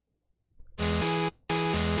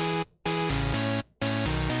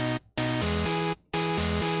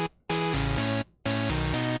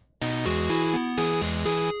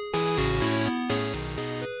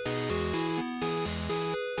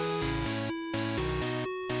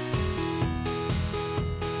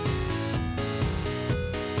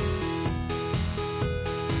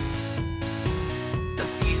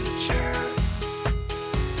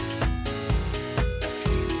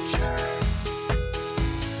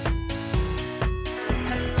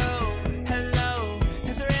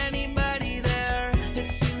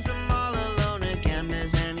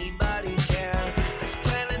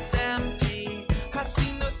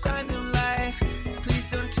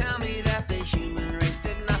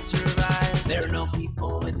There are no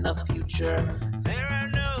people in the future. There are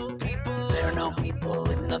no people. There are no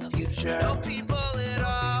people in the future. No people at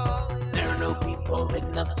all. There are no people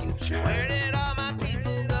in the future. Where did all my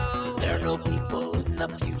people go? There are no people in the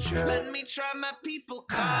future. Let me try my people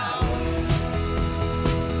call.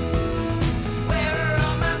 Where are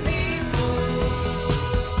all my people?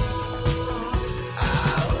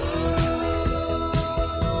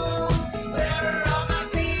 Where are all my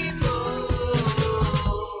people?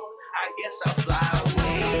 I guess I'll fly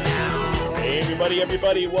away now. Hey,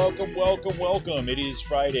 everybody, welcome. It is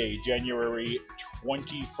Friday, January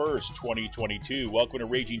 21st, 2022. Welcome to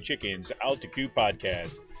Raging Chicken's Out to Coop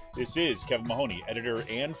podcast. This is Kevin Mahoney, editor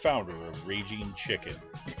and founder of Raging Chicken.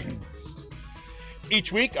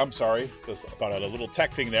 Each week, I thought I had a little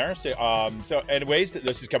tech thing there. So anyways,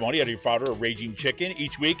 this is Kevin Mahoney, editor and founder of Raging Chicken.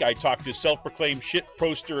 Each week, I talk to self-proclaimed shit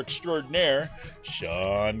poster extraordinaire,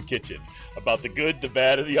 Sean Kitchen, about the good, the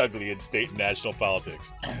bad, and the ugly in state and national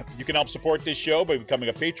politics. You can help support this show by becoming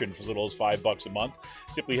a patron for as little as $5 a month.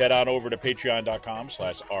 Simply head on over to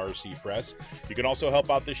patreon.com/rcpress. You can also help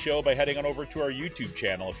out this show by heading on over to our YouTube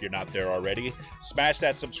channel if you're not there already. Smash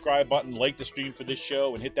that subscribe button, like the stream for this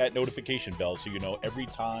show, and hit that notification bell so you know every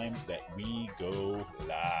time that we go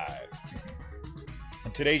live.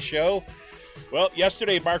 On today's show, well,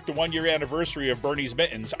 yesterday marked the 1-year anniversary of Bernie's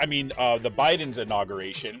mittens. The Biden's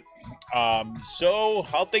inauguration. So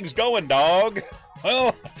how things going, dog?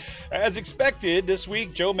 Well, as expected, this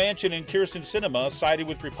week, Joe Manchin and Kyrsten Sinema sided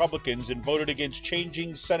with Republicans and voted against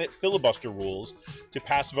changing Senate filibuster rules to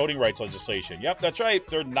pass voting rights legislation. Yep, that's right.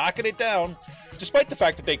 They're knocking it down, despite the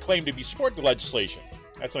fact that they claim to be supporting the legislation.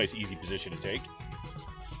 That's a nice, easy position to take.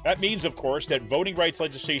 That means, of course, that voting rights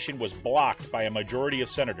legislation was blocked by a minority of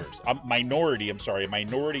senators. A minority of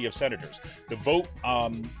senators. The vote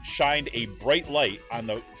shined a bright light on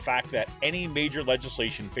the fact that any major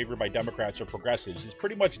legislation favored by Democrats or progressives is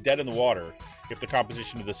pretty much dead in the water if the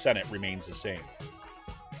composition of the Senate remains the same.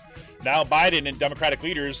 Now Biden and Democratic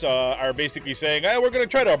leaders are basically saying, hey, we're going to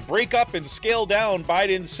try to break up and scale down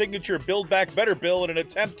Biden's signature Build Back Better bill in an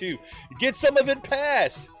attempt to get some of it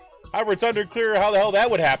passed. However, it's unclear how the hell that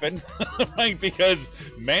would happen, right? Because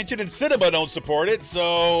Manchin and Sinema don't support it,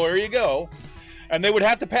 so there you go. And they would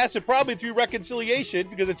have to pass it probably through reconciliation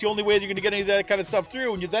because it's the only way you're going to get any of that kind of stuff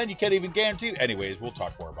through, and you can't even guarantee. Anyways, we'll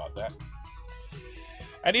talk more about that.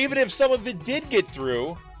 And even if some of it did get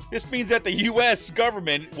through, this means that the U.S.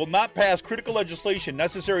 government will not pass critical legislation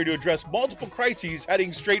necessary to address multiple crises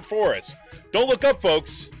heading straight for us. Don't look up,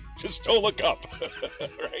 folks. Just don't look up,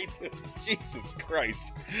 right? Jesus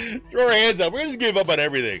Christ. Throw our hands up. We're going to give up on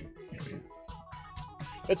everything.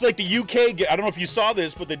 That's like the UK. I don't know if you saw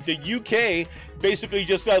this, but the UK basically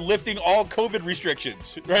just lifting all COVID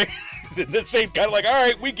restrictions, right? The same kind of like, all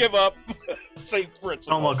right, we give up. Same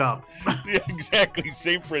principle. Don't look up. Yeah, exactly.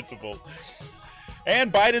 Same principle.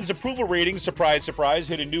 And Biden's approval rating, surprise, surprise,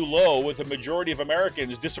 hit a new low with a majority of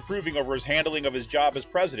Americans disapproving over his handling of his job as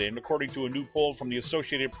president, according to a new poll from the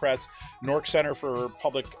Associated Press Nork Center for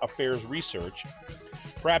Public Affairs Research.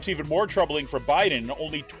 Perhaps even more troubling for Biden,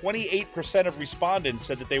 only 28% of respondents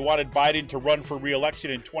said that they wanted Biden to run for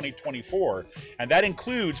re-election in 2024, and that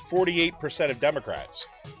includes 48% of Democrats.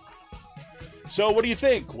 So what do you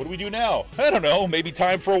think? What do we do now? I don't know. Maybe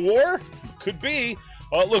time for a war? Could be.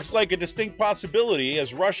 Well, it looks like a distinct possibility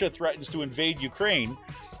as Russia threatens to invade Ukraine.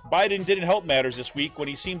 Biden didn't help matters this week when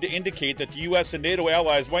he seemed to indicate that the U.S. and NATO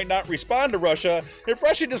allies might not respond to Russia if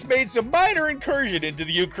Russia just made some minor incursion into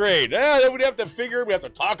the Ukraine. Then we'd have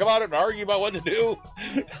to talk about it and argue about what to do.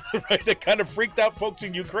 Right? That kind of freaked out folks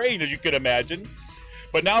in Ukraine, as you could imagine.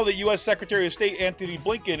 But now that U.S. Secretary of State Antony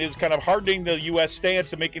Blinken is kind of hardening the U.S.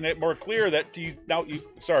 stance and making it more clear that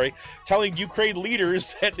telling Ukraine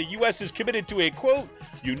leaders that the U.S. is committed to a, quote,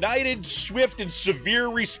 united, swift, and severe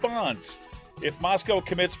response if Moscow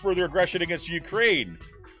commits further aggression against Ukraine.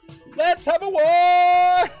 Let's have a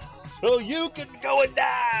war so you can go and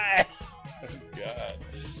die. God.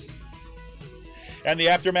 And the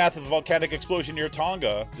aftermath of the volcanic explosion near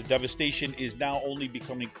Tonga, the devastation is now only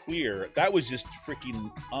becoming clear. That was just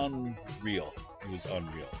freaking unreal. It was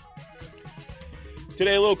unreal.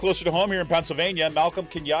 Today, a little closer to home here in Pennsylvania, Malcolm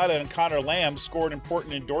Kenyatta and Connor Lamb scored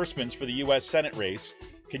important endorsements for the U.S. Senate race.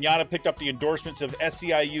 Kenyatta picked up the endorsements of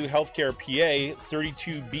SEIU Healthcare PA,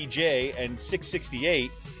 32BJ, and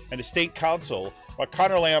 668, and the state council, while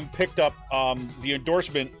Connor Lamb picked up the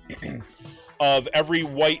endorsement of every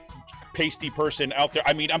white pasty person out there.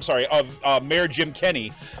 Of Mayor Jim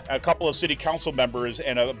Kenney, a couple of city council members,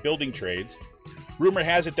 and building trades. Rumor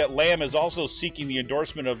has it that Lamb is also seeking the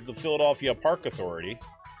endorsement of the Philadelphia Park Authority.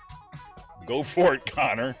 Go for it,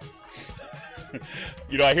 Connor.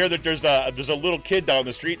 You know, I hear that there's a little kid down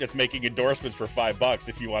the street that's making endorsements for $5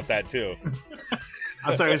 if you want that too.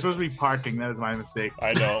 I'm sorry, it's supposed to be parking. That was my mistake.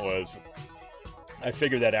 I know it was. I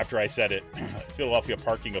figured that after I said it. Philadelphia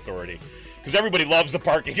Parking Authority. Because everybody loves the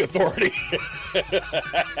parking authority.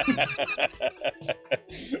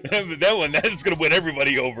 That's going to win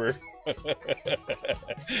everybody over.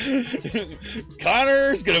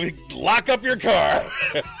 Connor's going to lock up your car.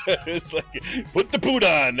 It's like, put the boot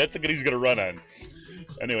on. That's what he's going to run on.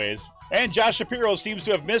 Anyways, and Josh Shapiro seems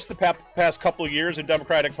to have missed the past couple of years in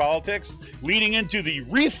Democratic politics, leading into the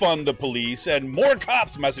refund the police and more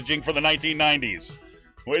cops messaging for the 1990s.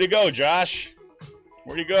 Way to go, Josh.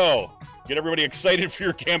 Where'd you go? Get everybody excited for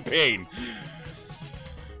your campaign.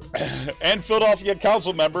 And Philadelphia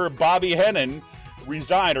council member Bobby Heenan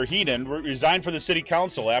resigned for the city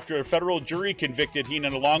council after a federal jury convicted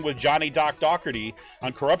Heenan along with Johnny Doc Doherty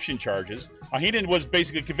on corruption charges. Heenan was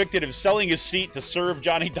basically convicted of selling his seat to serve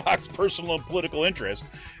Johnny Doc's personal and political interest.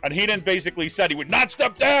 And Heenan basically said he would not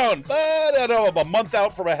step down. But I don't know, about a month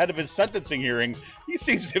out from ahead of his sentencing hearing, he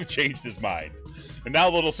seems to have changed his mind. And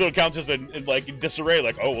now the little city council's in disarray,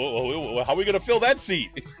 like, oh, how are we going to fill that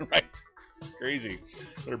seat? Right? It's crazy.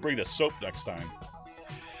 Better bring the soap next time.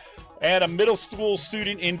 And a middle school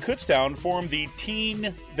student in Kutztown formed the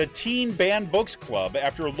Teen Banned Books Club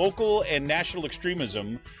after local and national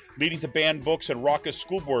extremism leading to banned books and raucous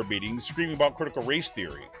school board meetings screaming about critical race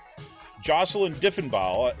theory. Jocelyn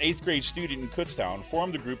Diffenbaugh, an 8th grade student in Kutztown,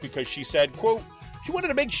 formed the group because she said, quote, she wanted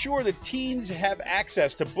to make sure that teens have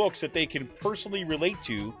access to books that they can personally relate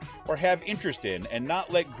to or have interest in and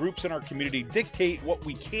not let groups in our community dictate what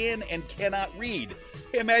we can and cannot read.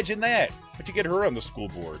 Hey, imagine that. But you get her on the school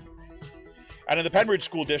board. And in the Penridge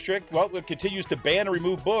School District, well, it continues to ban or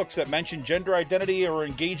remove books that mention gender identity or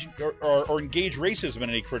engage racism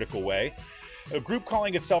in any critical way. A group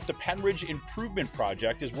calling itself the Penridge Improvement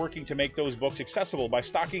Project is working to make those books accessible by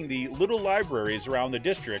stocking the little libraries around the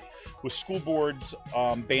district with school boards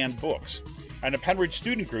banned books. And a Penridge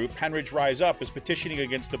student group, Penridge Rise Up, is petitioning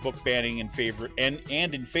against the book banning in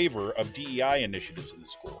favor of DEI initiatives in the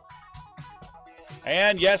school.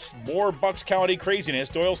 And yes, more Bucks County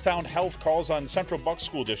craziness. Doylestown Health calls on Central Bucks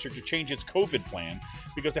School District to change its COVID plan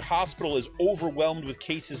because the hospital is overwhelmed with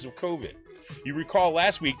cases of COVID. You recall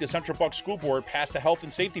last week the Central Bucks School Board passed a health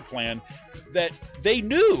and safety plan that they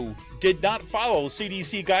knew did not follow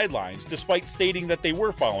CDC guidelines, despite stating that they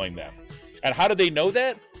were following them. And how did they know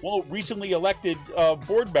that? Well, recently elected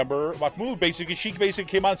board member Mahmoud she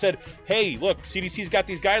came on and said, hey, look, CDC's got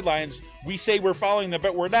these guidelines. We say we're following them,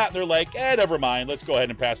 but we're not. And they're like, never mind. Let's go ahead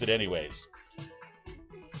and pass it anyways.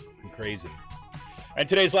 Crazy. And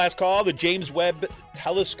today's last call, the James Webb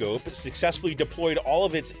Telescope successfully deployed all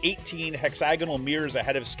of its 18 hexagonal mirrors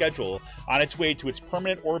ahead of schedule on its way to its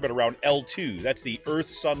permanent orbit around L2. That's the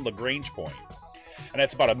Earth-Sun Lagrange point. And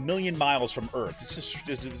that's about 1 million miles from Earth. It's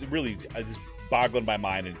just really boggling my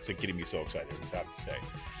mind, and it's getting me so excited, I have to say.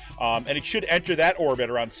 And it should enter that orbit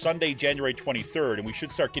around Sunday, January 23rd, and we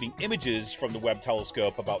should start getting images from the Webb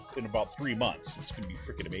telescope in about 3 months. It's going to be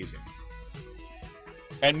freaking amazing.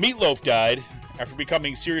 And Meatloaf died after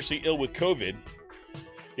becoming seriously ill with COVID.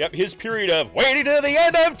 Yep, his period of waiting to the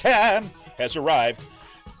end of time has arrived,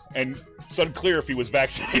 and it's unclear if he was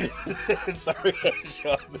vaccinated. Sorry, I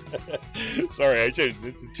should.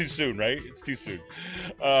 It's too soon, right? It's too soon.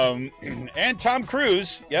 And Tom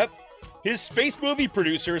Cruise, yep, his space movie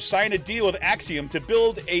producers signed a deal with Axiom to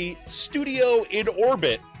build a studio in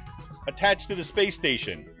orbit attached to the space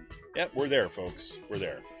station. Yep, we're there, folks. We're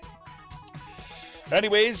there.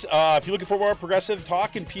 Anyways, if you're looking for more progressive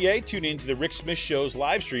talk in PA, tune in to the Rick Smith Show's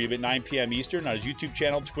live stream at 9 p.m. Eastern on his YouTube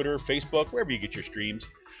channel, Twitter, Facebook, wherever you get your streams.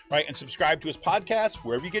 Right, and subscribe to his podcast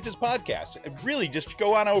wherever you get his podcasts. And really, just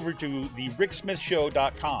go on over to the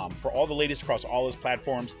ricksmithshow.com for all the latest across all his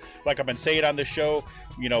platforms. Like I've been saying on this show,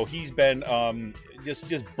 you know, he's been just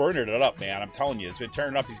burning it up, man. I'm telling you, it's been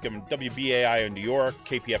turning up. He's given WBAI in New York,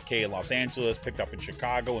 KPFK in Los Angeles, picked up in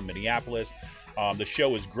Chicago and Minneapolis. The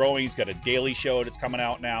show is growing. He's got a daily show that's coming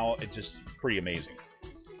out now. It's just pretty amazing.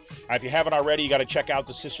 If you haven't already, you got to check out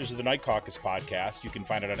the Sisters of the Night Caucus podcast. You can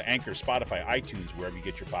find it on Anchor, Spotify, iTunes, wherever you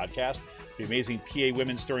get your podcast. The amazing PA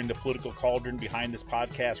women stirring the political cauldron behind this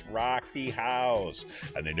podcast rock the house,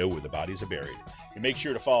 and they know where the bodies are buried. And make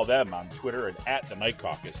sure to follow them on Twitter and at the Night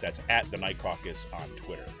Caucus. That's at the Night Caucus on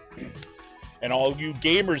Twitter. And all you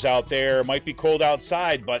gamers out there, might be cold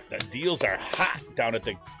outside, but the deals are hot down at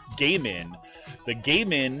the Game In. The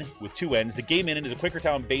Game In with 2 N's. The Game In is a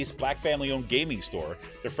Quakertown-based black family-owned gaming store.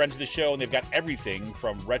 They're friends of the show, and they've got everything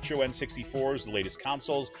from retro N64s, the latest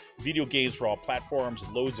consoles, video games for all platforms,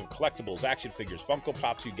 loads of collectibles, action figures, Funko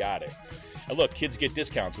Pops, you got it. And look, kids get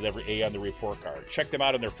discounts with every A on the report card. Check them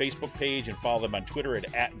out on their Facebook page and follow them on Twitter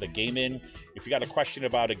at The Game In. If you got a question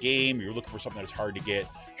about a game, or you're looking for something that's hard to get,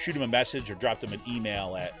 shoot them a message or drop them an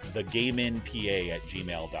email at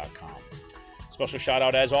thegameinpa@gmail.com. Special shout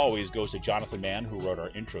out, as always, goes to Jonathan Mann, who wrote our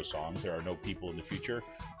intro song, There Are No People in the Future.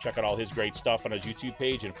 Check out all his great stuff on his YouTube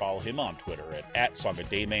page and follow him on Twitter at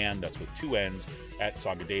SongADayman. That's with 2 N's, at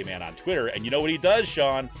SongADayman on Twitter. And you know what he does,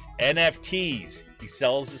 Sean? NFTs. He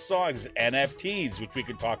sells the songs as NFTs, which we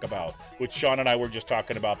could talk about, which Sean and I were just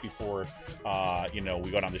talking about before,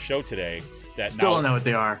 we got on the show today. That Still don't know what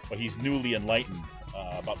they are. But he's newly enlightened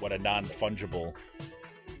about what a non-fungible...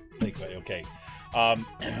 Okay.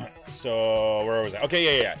 So where was I?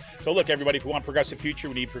 Okay, yeah. So look, everybody, if we want progressive future,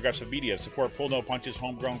 we need progressive media. Support Pull No Punches,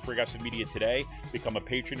 homegrown progressive media today. Become a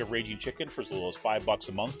patron of Raging Chicken for as little as $5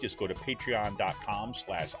 a month. Just go to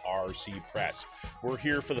patreon.com/rcpress. We're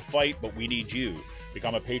here for the fight, but we need you.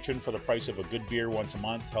 Become a patron for the price of a good beer once a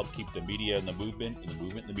month. Help keep the media in the movement, and the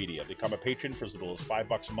movement in the media. Become a patron for as little as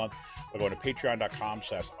 $5 a month by going to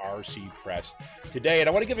patreon.com/rcpress today. And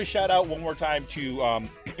I want to give a shout out one more time to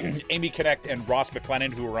Amy Connect and Ross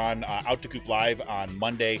McLennan, who were on Out to Coop Live on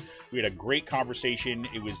Monday. We had a great conversation.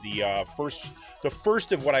 It was the first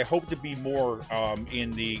of what I hope to be more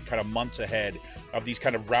in the kind of months ahead of these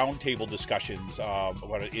kind of roundtable discussions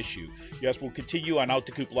about an issue. Yes, we'll continue on Out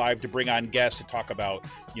to Coop Live to bring on guests to talk about,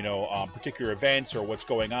 particular events or what's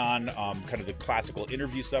going on, kind of the classical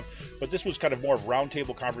interview stuff. But this was kind of more of a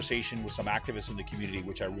roundtable conversation with some activists in the community,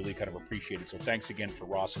 which I really kind of appreciated. So thanks again for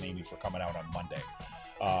Ross and Amy for coming out on Monday.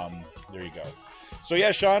 There you go. So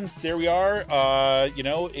yeah, Sean, there we are.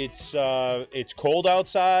 It's cold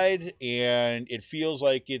outside, and it feels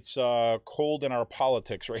like it's cold in our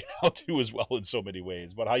politics right now too, as well, in so many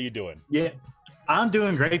ways. But how you doing? Yeah, I'm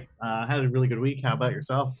doing great. Had a really good week. How about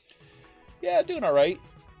yourself? Yeah, doing all right.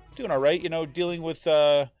 Dealing with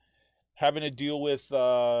having to deal with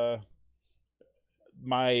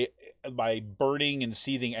my burning and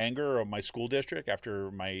seething anger of my school district after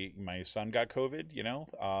my son got COVID,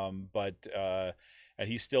 and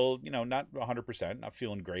he's still, not 100%, not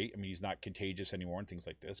feeling great. I mean, he's not contagious anymore and things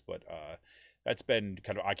like this, but that's been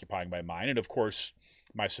kind of occupying my mind. And of course,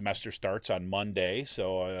 my semester starts on Monday.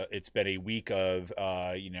 So it's been a week of,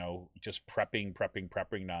 just prepping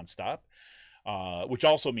nonstop. Which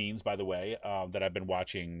also means, by the way, that I've been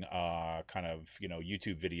watching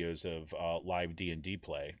YouTube videos of live D&D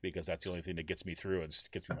play, because that's the only thing that gets me through and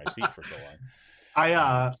gets me my seat for so long.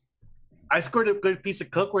 I scored a good piece of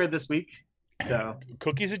cookware this week. So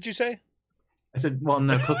cookies, did you say? I said, well,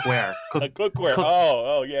 no, cookware.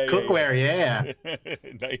 Cookware. Yeah. Cookware, yeah.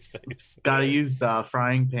 Nice. Gotta use the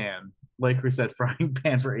frying pan. Laker said frying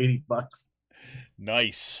pan for $80.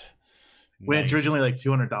 Nice. When it's originally like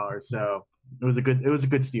 $200, so it was a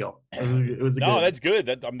good steal. It was that's good.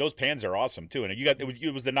 Those pans are awesome too. And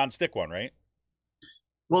it was the non-stick one, right?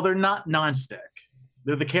 Well, they're not non-stick.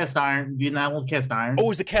 They're the cast iron, the enameled cast iron. Oh, it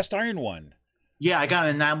was the cast iron one. Yeah, I got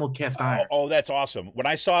an enameled cast iron. Oh, that's awesome. When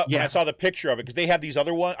I saw the picture of it, because they have these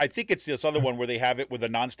other one, I think it's this other one where they have it with a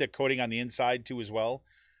non-stick coating on the inside too as well.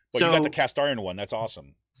 But you got the cast iron one. That's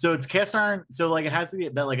awesome. So it's cast iron. So like it has to be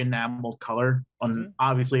that like enameled color on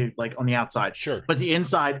obviously like on the outside. Sure. But the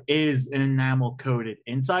inside is an enamel coated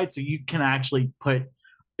inside, so you can actually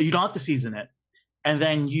you don't have to season it, and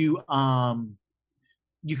then you can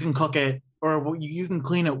cook it, or you can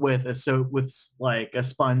clean it with like a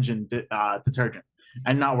sponge and detergent,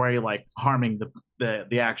 and not worry like harming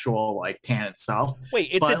the actual like pan itself. Wait,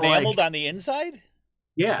 it's enameled on the inside?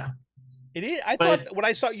 Yeah. It is. I thought when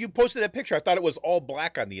I saw you posted that picture, I thought it was all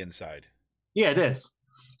black on the inside. Yeah, it is.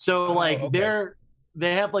 So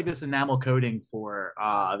they have like this enamel coating for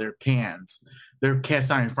their pans, their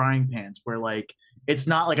cast iron frying pans, where like it's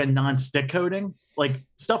not like a non-stick coating. Like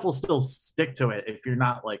stuff will still stick to it if you're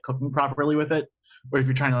not like cooking properly with it, or if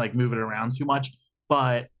you're trying to like move it around too much.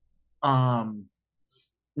 But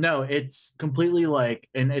no, it's completely like,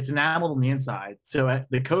 and it's enameled on the inside. So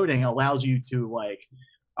the coating allows you to like.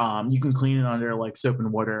 You can clean it under like soap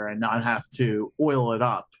and water and not have to oil it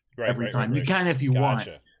up every time. Right. You can if you want,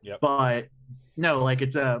 but no, like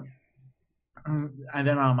it's and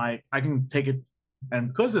then I can take it, and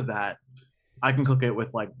because of that, I can cook it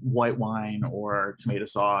with like white wine or tomato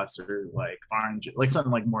sauce or like orange, like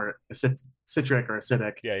something like more citric or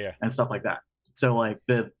acidic, and stuff like that. So like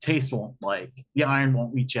the taste won't, like the iron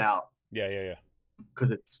won't leach out, because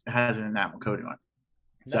it has an enamel coating on it.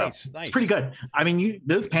 So nice. It's pretty good. I mean,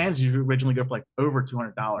 those pans you originally go for like over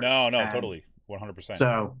 $200. No, totally, 100%.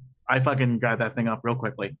 So I fucking grabbed that thing up real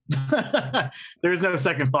quickly. There's no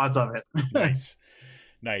second thoughts of it.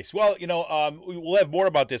 Nice. Well, we'll have more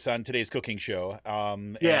about this on today's cooking show.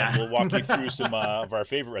 And we'll walk you through some of our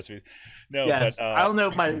favorite recipes. No, yes. but I don't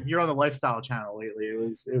know if you're on the lifestyle channel lately. It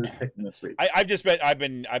was picking this week. I've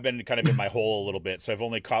been kind of in my hole a little bit, so I've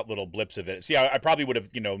only caught little blips of it. See, I probably would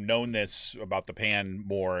have known this about the pan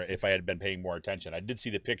more if I had been paying more attention. I did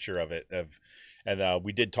see the picture of it, and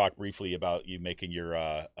we did talk briefly about you making your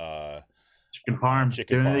chicken parm.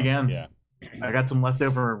 Doing it again. Yeah. I got some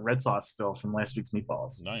leftover red sauce still from last week's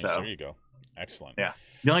meatballs. Nice. So, there you go. Excellent. Yeah.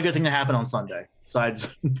 The only good thing that happened on Sunday,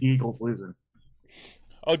 besides the Eagles losing.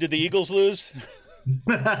 Oh, did the Eagles lose?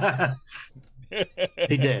 They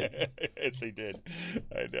did. Yes, they did.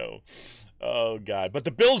 I know. Oh God! But the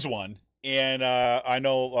Bills won, and I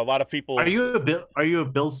know a lot of people. Are you a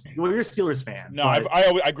Bills? Well, you're a Steelers fan. No, but...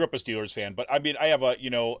 I grew up a Steelers fan, but I mean, I have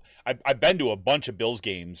I've been to a bunch of Bills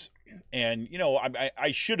games. And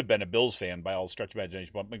I should have been a Bills fan by all stretch of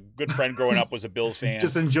imagination. But my good friend growing up was a Bills fan.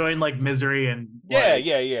 Just enjoying like misery and yeah.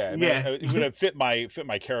 I mean, it would have fit my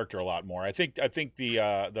character a lot more. I think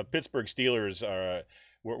the Pittsburgh Steelers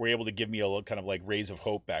were able to give me a little kind of like rays of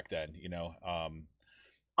hope back then.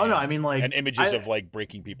 Oh no, I mean like and images of like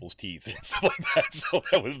breaking people's teeth and stuff like that. So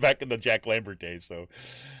that was back in the Jack Lambert days. So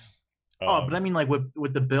but I mean like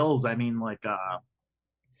with the Bills, I mean like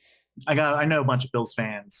I know a bunch of Bills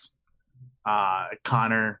fans.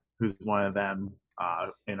 Connor, who's one of them,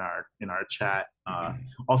 in our chat.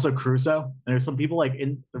 Also Crusoe. There's some people like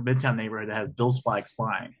in the Midtown neighborhood that has Bills flags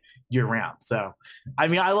flying year round. So, I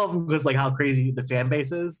mean, I love them because like how crazy the fan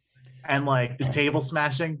base is, and like the table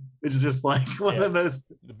smashing is just like one of the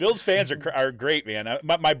most. The Bills fans are great, man.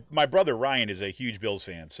 My brother Ryan is a huge Bills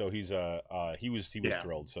fan, so he was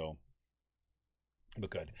thrilled. So, but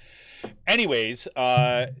good. Anyways,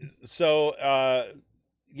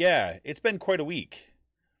 yeah, it's been quite a week.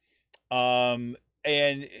 And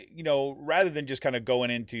rather than just kind of going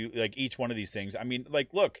into like each one of these things, I mean,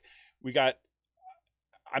 like, look, I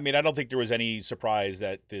don't think there was any surprise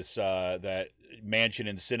that this that Manchin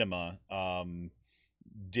and Sinema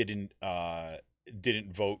didn't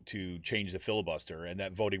vote to change the filibuster, and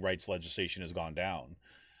that voting rights legislation has gone down.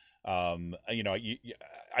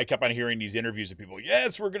 I kept on hearing these interviews of people.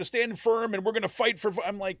 Yes, we're going to stand firm and we're going to fight for.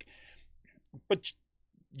 I'm like, but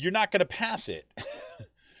you're not going to pass it.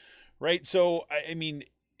 Right. So, I mean,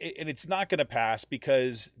 and it's not going to pass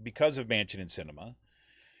because of Manchin and Sinema,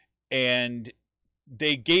 and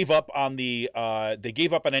they gave up on any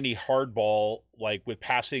hardball, like with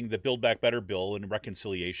passing the Build Back Better bill and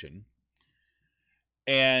reconciliation.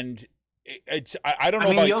 And I don't know.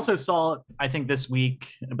 I mean, you also saw, I think this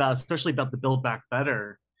week especially about the Build Back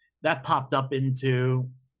Better that popped up into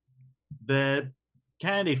the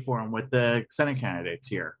candidate forum with the Senate candidates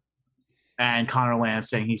here, and Connor Lamb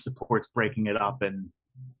saying he supports breaking it up and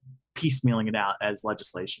piecemealing it out as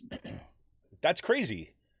legislation. That's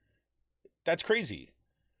crazy.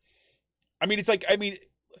 I mean, it's like,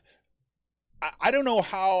 I don't know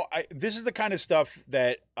how this is the kind of stuff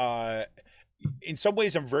that, in some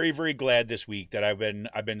ways I'm very, very glad this week that I've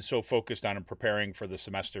been so focused on and preparing for the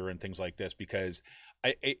semester and things like this, because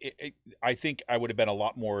I think I would have been a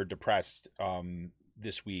lot more depressed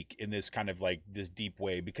this week in this kind of like this deep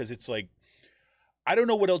way, because it's like, I don't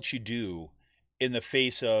know what else you do in the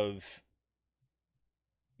face of,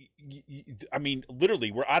 I mean,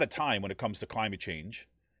 literally we're out of time when it comes to climate change.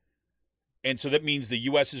 And so that means the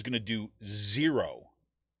U.S. is going to do zero,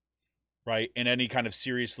 right, in any kind of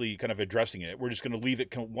seriously kind of addressing it. We're just going to leave it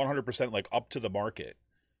 100% like up to the market.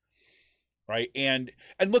 Right. And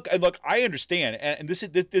look, I understand. And this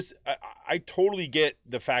I totally get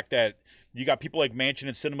the fact that you got people like Manchin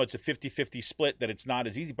and Sinema. It's a 50-50 split, that it's not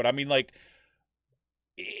as easy. But I mean, like,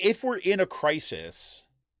 if we're in a crisis,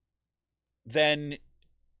 then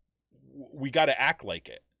we got to act like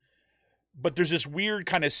it. But there's this weird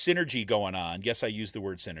kind of synergy going on. Yes, I use the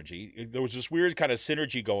word synergy. There was this weird kind of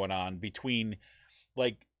synergy going on between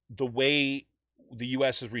like the way the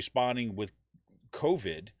U.S. is responding with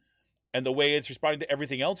COVID and the way it's responding to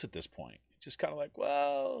everything else at this point. Just kind of like,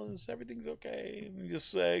 well, everything's okay.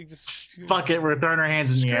 Just fuck it. We're throwing our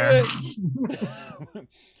hands in the air.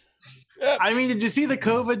 Yep. I mean, did you see the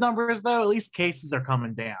COVID numbers though? At least cases are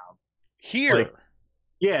coming down here. Like,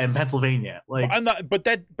 yeah, in Pennsylvania. Like, well, I'm not, but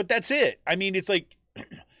that's it. I mean, it's like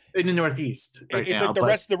in the Northeast. Right it's now,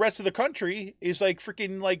 like the rest of the country is like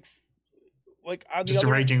freaking like on just the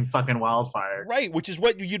a raging fucking wildfire, right? Which is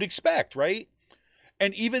what you'd expect, right?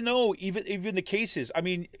 And even though even the cases, I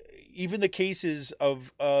mean, even the cases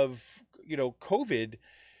of COVID,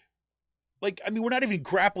 like, I mean, we're not even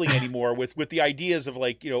grappling anymore with the ideas of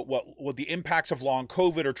like, what the impacts of long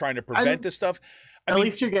COVID are trying to prevent this stuff. At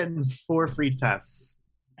least you're getting 4 free tests.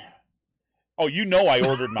 Oh, I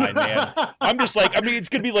ordered mine, man. I'm just like, I mean, it's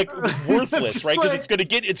gonna be like worthless, right? Because it's gonna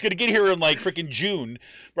get here in like freaking June,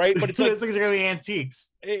 right? But it's like those things are gonna be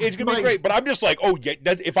antiques. It's gonna be great. But I'm just like, oh yeah,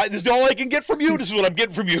 this is all I can get from you. This is what I'm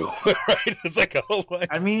getting from you, right? It's like, oh my.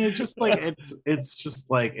 I mean, it's just like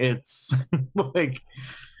it's like.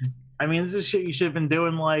 I mean, this is shit you should have been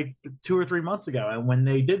doing like 2 or 3 months ago. And when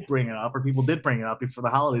they did bring it up, or people did bring it up before the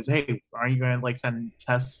holidays, hey, aren't you going to like send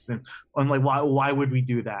tests? And like, why would we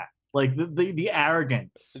do that? Like the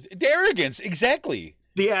arrogance. The arrogance, exactly.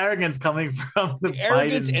 The arrogance coming from the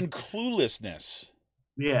arrogance Biden. And cluelessness.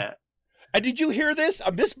 Yeah. And did you hear this?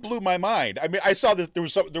 This blew my mind. I mean, I saw this. There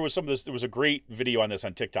was some of this. There was a great video on this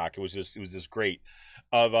on TikTok. It was just great.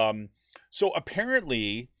 So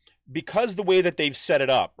apparently, because the way that they've set it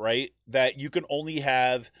up, right, that you can only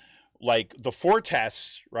have like the 4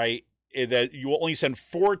 tests, right, that you will only send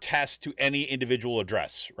 4 tests to any individual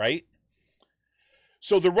address, right?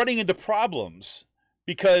 So they're running into problems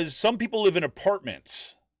because some people live in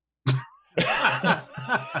apartments,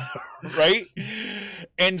 right?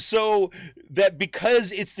 And so that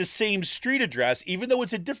because it's the same street address, even though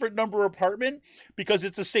it's a different number apartment, because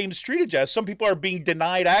it's the same street address, some people are being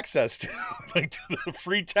denied access to the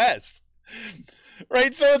free test.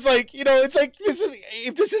 Right. So it's like,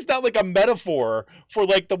 this is not like a metaphor for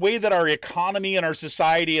like the way that our economy and our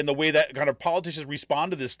society and the way that kind of politicians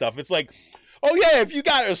respond to this stuff. It's like, oh yeah, if you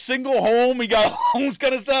got a single home, you got all this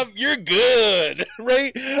kind of stuff, you're good,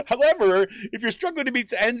 right? However, if you're struggling to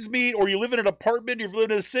meet ends meet, or you live in an apartment, you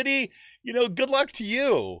live in a city, good luck to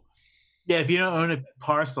you. Yeah, if you don't own a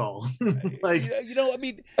parcel, like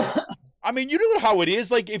I mean, you know how it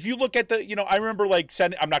is. Like, if you look at the, I remember like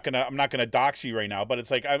sending. I'm not gonna dox you right now, but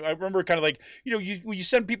it's like I remember kind of like you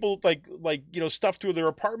send people like stuff to their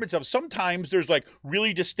apartments. Sometimes there's like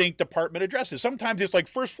really distinct apartment addresses. Sometimes it's like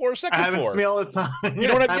first floor, second floor. It happens to me all the time. You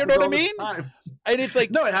know what I mean? And it's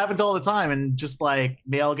like, no, it happens all the time, and just like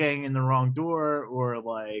mail getting in the wrong door, or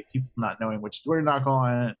like people not knowing which door to knock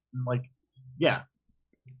on, like, yeah.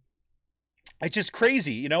 It's just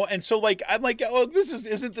crazy, And so like, I'm like, oh,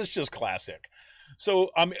 isn't this just classic?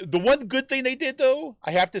 So the one good thing they did, though,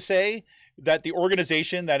 I have to say that the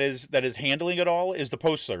organization that is handling it all is the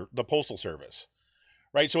Postal Service,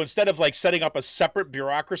 right? So instead of like setting up a separate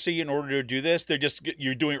bureaucracy in order to do this,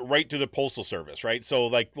 you're doing it right through the Postal Service, right? So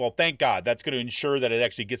like, well, thank God, that's going to ensure that it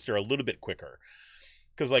actually gets there a little bit quicker.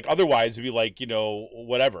 Because like otherwise it'd be like,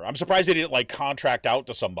 whatever. I'm surprised they didn't like contract out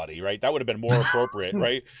to somebody, right? That would have been more appropriate,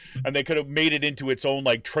 right? And they could have made it into its own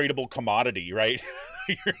like tradable commodity, right?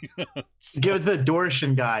 Give it to the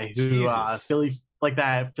Dorshan guy who Philly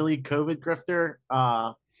COVID grifter.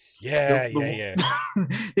 Yeah.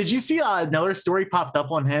 Did you see another story popped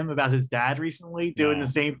up on him about his dad recently doing the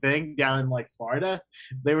same thing down in like Florida?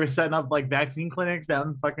 They were setting up like vaccine clinics down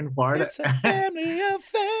in fucking Florida. It's a family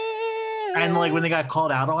affair. And like when they got called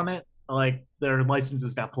out on it, like their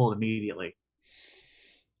licenses got pulled immediately.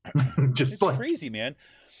 It's like crazy, man.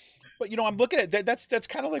 But I'm looking at that. That's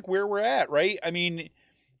kind of like where we're at, right? I mean,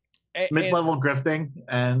 mid-level grifting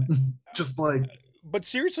and just like. But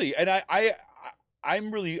seriously, and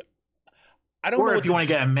I'm really. I don't know. Or if you want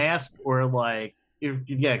to get a mask, or like if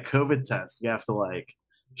you get a COVID test, you have to like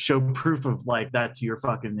show proof of like that to your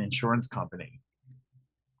fucking insurance company.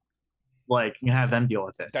 Like, you have them deal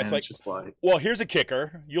with it. That's like, it's just like, well, here's a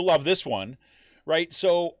kicker. You'll love this one, right?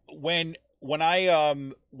 So when I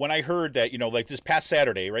heard that, like this past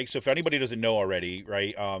Saturday, right? So if anybody doesn't know already,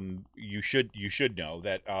 right? You should know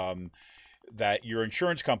that that your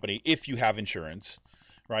insurance company, if you have insurance,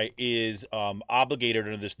 right, is obligated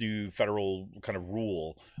under this new federal kind of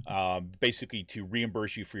rule, basically to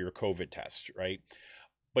reimburse you for your COVID test, right?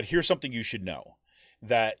 But here's something you should know,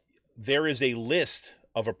 that there is a list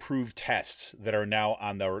of approved tests that are now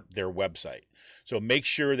on their website. So make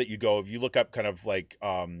sure that you go, if you look up kind of like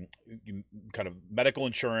kind of medical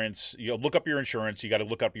insurance, look up your insurance, you got to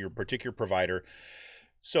look up your particular provider.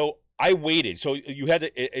 So I waited. So you had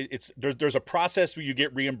to, there's a process where you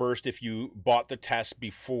get reimbursed if you bought the test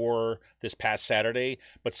before this past Saturday,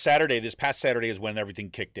 but this past Saturday is when everything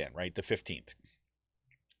kicked in, right? The 15th.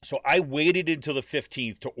 So I waited until the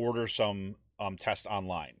 15th to order some tests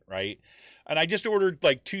online, right? And I just ordered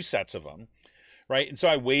like 2 sets of them, Right. And so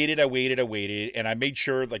I waited, and I made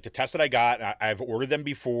sure like the tests that I got, I've ordered them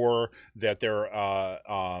before, that they're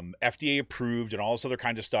FDA approved and all this other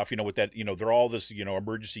kind of stuff, with that, they're all this,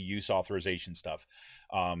 emergency use authorization stuff.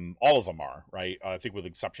 All of them are, right. I think with the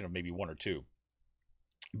exception of maybe one or two.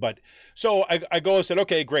 But so I go and said,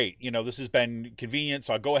 okay, great. This has been convenient.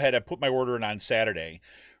 So I go ahead, I put my order in on Saturday,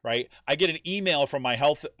 right. I get an email from my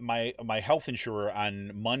health insurer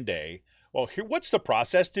on Monday. Well, what's the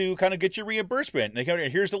process to kind of get your reimbursement? And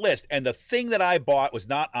here's the list. And the thing that I bought was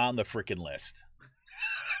not on the freaking list.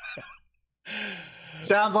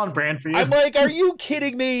 Sounds on brand for you. I'm like, are you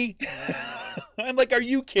kidding me? I'm like, are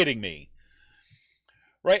you kidding me?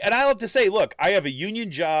 Right. And I have to say, look, I have a union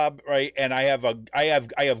job, right? And I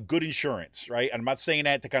have good insurance, right? And I'm not saying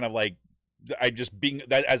that to kind of like, I just being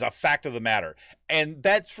that as a fact of the matter. And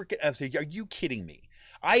that's freaking, I say, are you kidding me?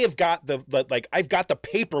 I have got I've got the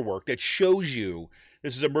paperwork that shows you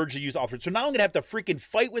this is emergency use authorization. So now I'm going to have to freaking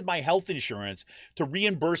fight with my health insurance to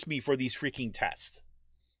reimburse me for these freaking tests.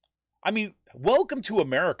 I mean, welcome to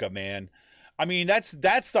America, man. I mean, that's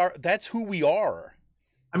who we are.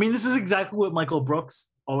 I mean, this is exactly what Michael Brooks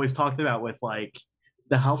always talked about with like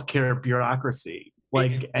the healthcare bureaucracy,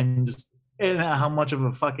 like, and how much of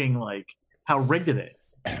a fucking like how rigged it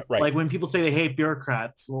is. Right. Like when people say they hate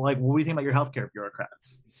bureaucrats, well, like, what do you think about your healthcare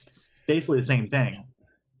bureaucrats? It's basically the same thing.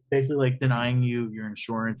 Basically, like denying you your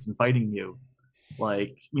insurance and fighting you.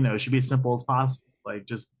 Like, it should be as simple as possible. Like,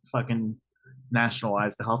 just fucking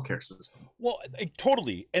nationalize the healthcare system. Well,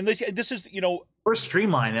 totally. And this is, or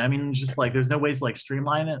streamline it. I mean, just like there's no ways to like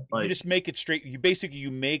streamline it. Like, you just make it straight. You basically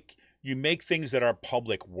you make things that are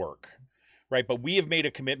public work. Right. But we have made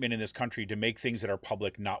a commitment in this country to make things that are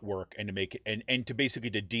public not work, and to make it and to basically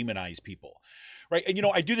to demonize people. Right. And,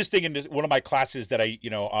 I do this thing in one of my classes that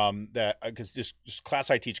because this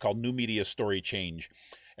class I teach called New Media Story Change.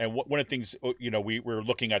 And one of the things, we were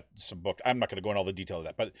looking at some book. I'm not going to go into all the detail of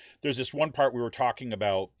that, but there's this one part we were talking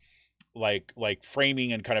about like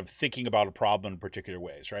framing and kind of thinking about a problem in particular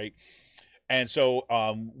ways. Right. And so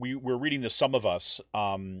we're reading The Sum of Us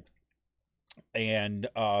and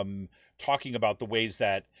talking about the ways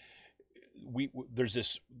that there's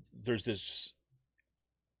this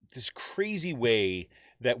crazy way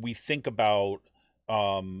that we think about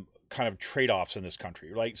kind of trade-offs in this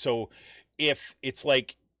country, right? So if it's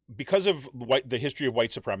like, because of the history of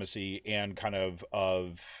white supremacy and kind of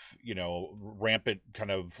rampant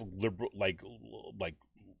kind of liberal, like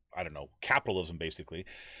I don't know, capitalism, basically,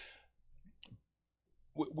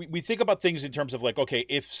 we think about things in terms of like, okay,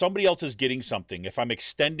 if somebody else is getting something, if I'm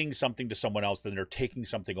extending something to someone else, then they're taking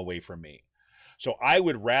something away from me. So I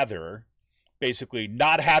would rather basically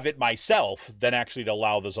not have it myself than actually to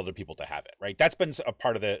allow those other people to have it, right? That's been a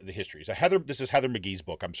part of the history. So this is Heather McGhee's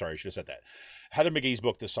book. I'm sorry, I should have said that. Heather McGhee's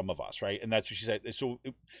book, The Sum of Us, right? And that's what she said.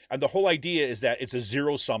 And the whole idea is that it's a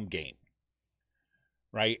zero-sum game,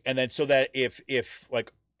 right? And then so that if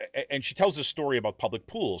like, and she tells this story about public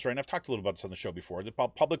pools, right? And I've talked a little about this on the show before,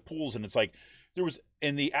 about public pools. And it's like, there was,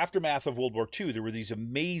 in the aftermath of World War II, there were these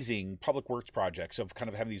amazing public works projects of kind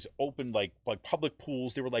of having these open, like public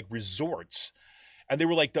pools. They were like resorts, and they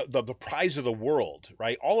were like the prize of the world,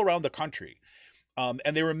 right? All around the country. And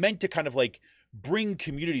they were meant to kind of like bring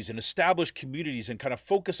communities and establish communities and kind of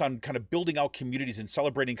focus on kind of building out communities and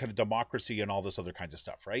celebrating kind of democracy and all this other kinds of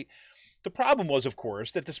stuff, right? The problem was, of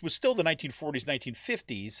course, that this was still the 1940s,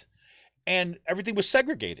 1950s, and everything was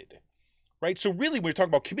segregated, right? So really, when you're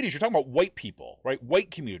talking about communities, you're talking about white people, right?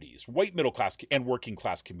 White communities, white middle class and working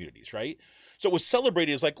class communities, right? So it was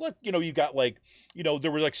celebrated as like, look, you got like,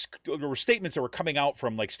 there were statements that were coming out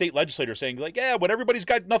from like state legislators saying like, yeah, when everybody's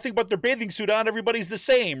got nothing but their bathing suit on, everybody's the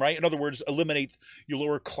same, right? In other words, eliminate your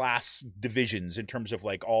lower class divisions in terms of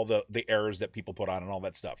like all the errors that people put on and all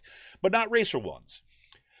that stuff, but not racial ones.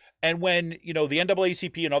 And when, the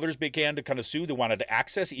NAACP and others began to kind of sue, they wanted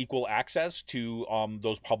to equal access to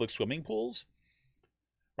those public swimming pools,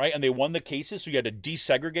 right? And they won the cases, so you had to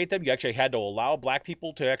desegregate them. You actually had to allow black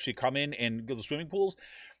people to actually come in and go to the swimming pools.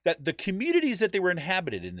 That the communities that they were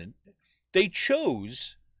inhabited in, they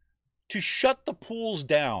chose to shut the pools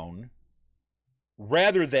down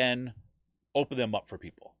rather than open them up for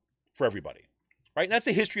people, for everybody, right? And that's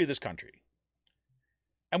the history of this country.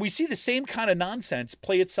 And we see the same kind of nonsense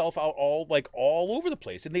play itself out all over the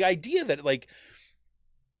place. And the idea that like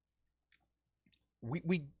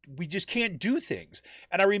we just can't do things.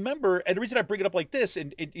 And I remember, and the reason I bring it up like this,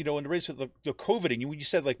 and in the race of the COVID, and you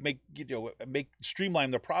said like make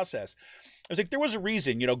streamline the process. I was like, there was a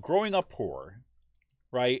reason, growing up poor,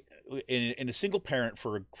 right, in a single parent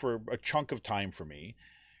for a chunk of time for me,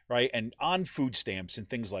 right, and on food stamps and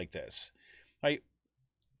things like this, right.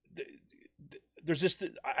 there's this,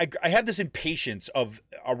 I have this impatience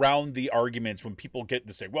around the arguments when people get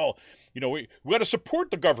to say, well, we got to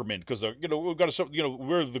support the government because we've got to,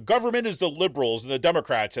 where the government is the liberals and the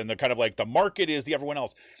Democrats and the kind of like the market is the everyone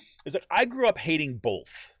else. Is that I grew up hating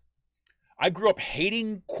both. I grew up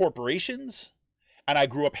hating corporations and I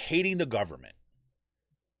grew up hating the government.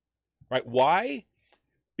 Right? Why?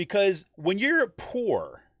 Because when you're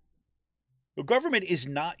poor, the government is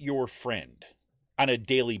not your friend on a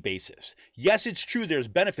daily basis. Yes, it's true there's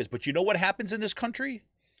benefits, but you know what happens in this country?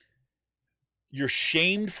 You're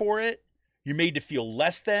shamed for it. You're made to feel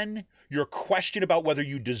less than. You're questioned about whether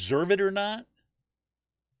you deserve it or not.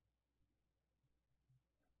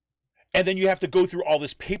 And then you have to go through all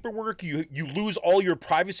this paperwork. You lose all your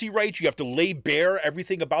privacy rights. You have to lay bare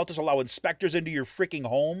everything about this, allow inspectors into your freaking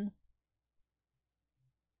home.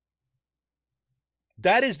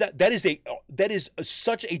 That is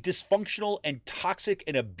such a dysfunctional and toxic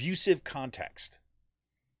and abusive context.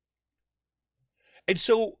 And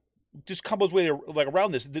so just comes way like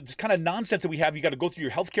around this kind of nonsense that we have. You got to go through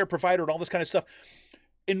your healthcare provider and all this kind of stuff.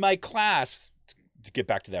 In my class, to get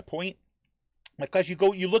back to that point, my class,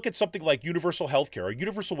 you look at something like universal healthcare or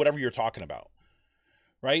universal whatever you're talking about,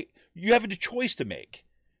 right? You have a choice to make,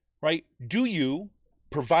 right? Do you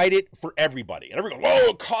provide it for everybody? And everyone goes, oh,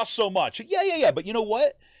 it costs so much. Yeah. But you know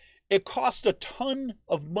what? It costs a ton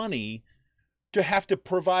of money to have to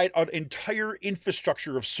provide an entire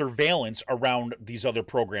infrastructure of surveillance around these other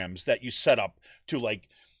programs that you set up to like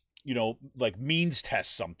means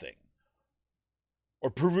test something. Or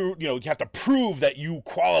prove, you have to prove that you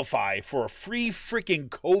qualify for a free freaking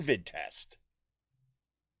COVID test.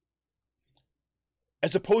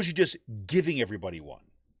 As opposed to just giving everybody one.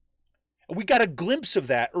 We got a glimpse of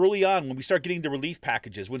that early on when we start getting the relief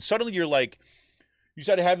packages. When suddenly you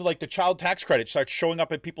started having like the child tax credit start showing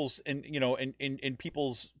up at people's in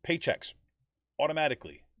people's paychecks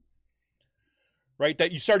automatically. Right?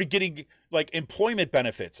 That you started getting like employment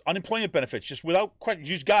benefits, unemployment benefits, just without question.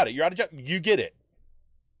 You just got it. You're out of job. You get it.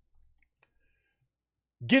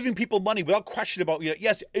 Giving people money without question about,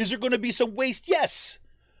 yes, is there going to be some waste? Yes.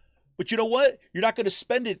 But you know what? You're not going to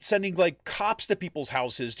spend it sending like cops to people's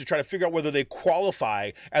houses to try to figure out whether they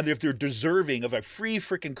qualify and if they're deserving of a free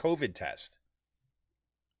freaking COVID test.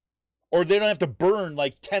 Or they don't have to burn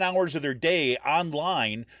like 10 hours of their day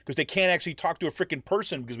online because they can't actually talk to a freaking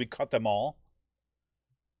person because we cut them all.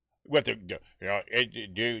 We have to,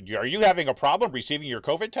 are you having a problem receiving your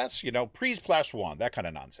COVID tests? Please plus one, that kind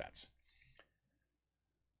of nonsense.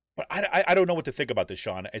 But I don't know what to think about this,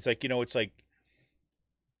 Sean. It's like,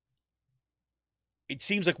 it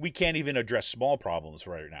seems like we can't even address small problems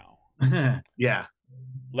right now. Yeah.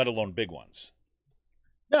 Let alone big ones.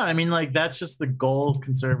 No, I mean, like, that's just the goal of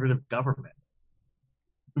conservative government.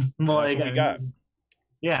 Like, that's what we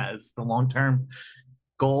got. It's the long-term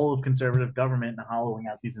goal of conservative government and hollowing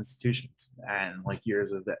out these institutions and, like,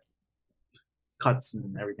 years of cuts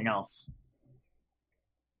and everything else.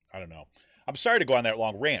 I don't know. I'm sorry to go on that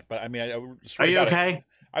long rant, but I mean, are you okay?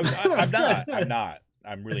 I'm not.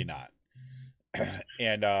 I'm really not.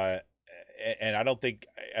 And I don't think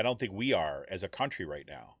we are as a country right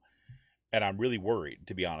now. And I'm really worried,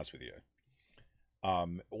 to be honest with you.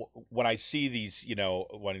 When I see these,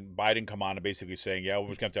 when Biden come on and basically saying, yeah,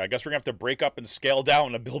 I guess we're gonna have to break up and scale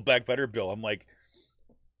down a Build Back Better bill. I'm like,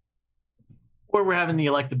 or we're having the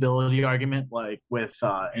electability argument, like with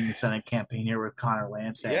in the Senate campaign here with Connor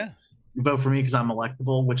Lamb saying, yeah, you vote for me because I'm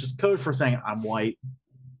electable, which is code for saying I'm white.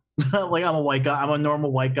 Like, I'm a white guy. I'm a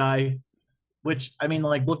normal white guy. Which, I mean,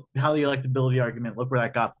 like, look how the electability argument, look where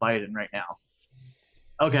that got Biden right now.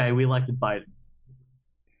 Okay, we elected Biden.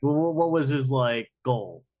 What was his, like,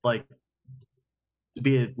 goal? Like, to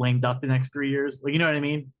be a lame duck the next 3 years? Like, you know what I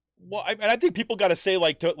mean? Well, I think people got to say,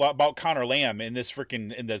 like, about Connor Lamb in this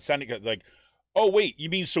freaking, in the Senate, like, oh, wait, you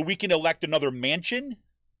mean so we can elect another Manchin?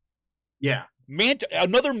 Yeah.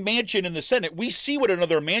 Another Manchin in the Senate. We see what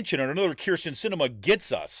another Manchin or another Kyrsten Sinema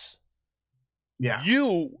gets us. Yeah.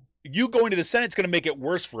 You going to the Senate is going to make it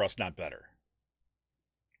worse for us, not better.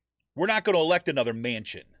 We're not going to elect another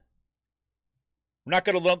Manchin. We're not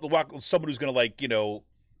going to elect someone who's going to, like,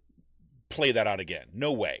 play that out again.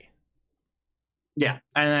 No way. Yeah.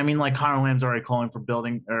 And I mean, like, Connor Lamb's already calling for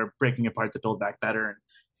building or breaking apart the Build Back Better. And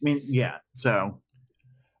I mean, yeah. So.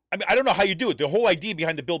 I mean, I don't know how you do it. The whole idea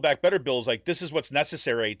behind the Build Back Better bill is like, this is what's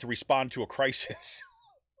necessary to respond to a crisis.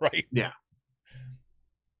 Right? Yeah.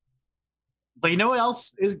 But you know what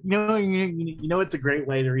else is? You know, it's a great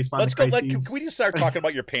way to respond. Let's to go. Can we just start talking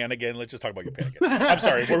about your pan again? Let's just talk about your pan again. I'm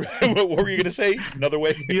sorry. What were you going to say? Another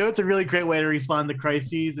way? You know, it's a really great way to respond to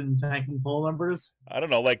crises and tanking poll numbers. I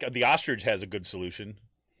don't know. Like the ostrich has a good solution.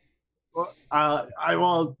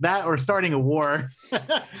 That or starting a war.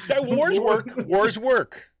 Wars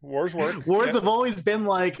work. Wars have always been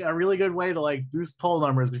like a really good way to like boost poll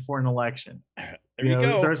numbers before an election. There you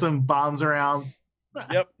go. Throw some bombs around.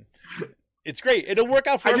 Yep, it's great. It'll work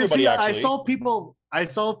out for everybody. Actually, I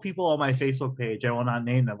saw people on my Facebook page. I will not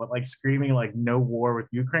name them, but like screaming like "No war with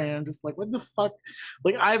Ukraine." I'm just like, what the fuck?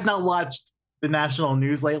 Like, I have not watched the national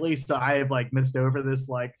news lately, so I have like missed over this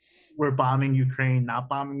like we're bombing Ukraine, not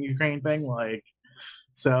bombing Ukraine thing. Like,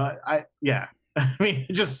 so I mean,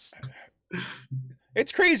 it's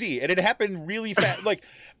crazy, and it happened really fast. Like,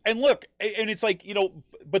 and look, and it's like,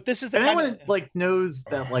 but this is the anyone like knows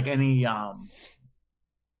that like any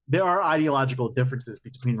there are ideological differences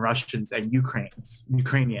between Russians and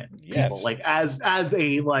Ukrainian people, like as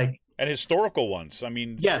a like, and historical ones. I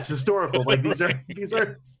mean, yes, historical. Like these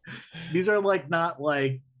are like not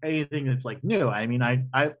like anything that's like new. I mean, I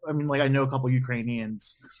mean, like I know a couple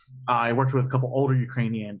Ukrainians. I worked with a couple older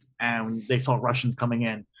Ukrainians, and when they saw Russians coming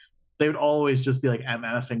in, they would always just be like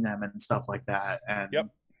MFing them and stuff like that. And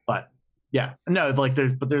but yeah, no, like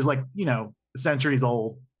there's like centuries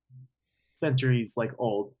old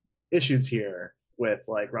issues here with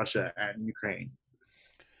like Russia and Ukraine.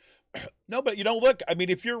 No, but look, I mean,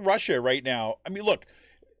 if you're Russia right now, I mean, look,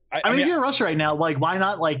 I mean, if you're Russia right now, like, why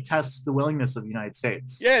not like test the willingness of the United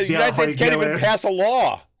States? Yeah, the United States can't even pass a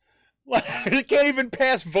law. It can't even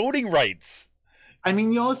pass voting rights. I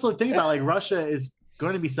mean, you also think about like Russia is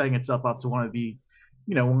going to be setting itself up to one of the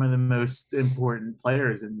most important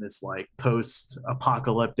players in this like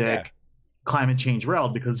post-apocalyptic climate change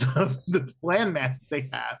world because of the landmass that they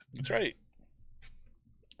have. That's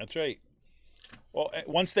right. Well,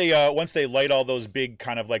 once they light all those big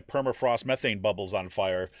kind of like permafrost methane bubbles on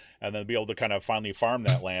fire, and then be able to kind of finally farm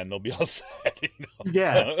that land, they'll be all set.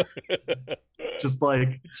 Yeah. Just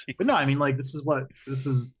like, but no, I mean, like this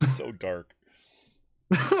is so dark.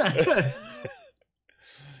 Yeah.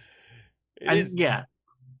 I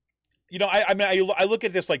mean, I look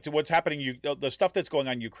at this like to what's happening. The stuff that's going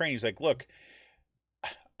on in Ukraine is like, look,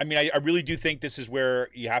 I mean, I really do think this is where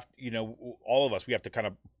you have, all of us, we have to kind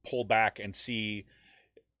of pull back and see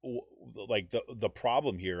like the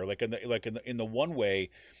problem here, like in the one way,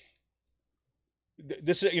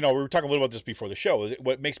 this is, we were talking a little about this before the show.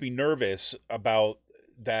 What makes me nervous about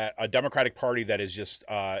that, a Democratic Party that is just,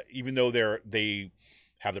 even though they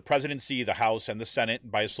have the presidency, the House, and the Senate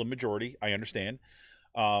by a slim majority, I understand.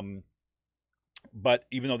 But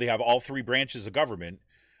even though they have all three branches of government,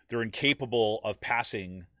 they're incapable of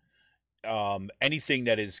passing anything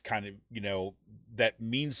that is kind of, that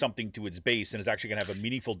means something to its base and is actually going to have a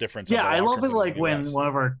meaningful difference. Yeah, I love it like when one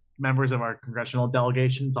of our members of our congressional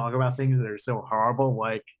delegation talk about things that are so horrible,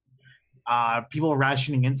 like people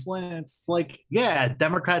rationing insulin. It's like, yeah,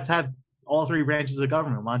 Democrats have all three branches of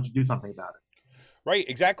government. Why don't you do something about it? Right,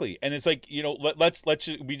 exactly. And it's like, let's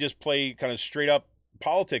we just play kind of straight up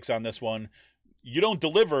politics on this one. You don't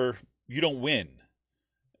deliver, you don't win.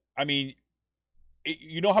 I mean,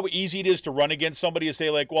 you know how easy it is to run against somebody and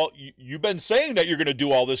say like, well, you've been saying that you're going to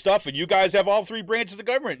do all this stuff and you guys have all three branches of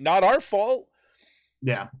government. Not our fault.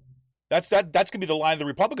 Yeah. That's going to be the line of the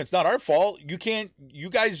Republicans. Not our fault. You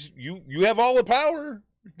guys, you have all the power,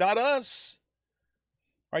 not us.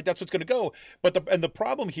 Right, that's what's going to go. But the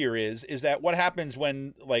problem here is that what happens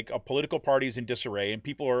when like a political party is in disarray and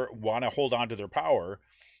people want to hold on to their power,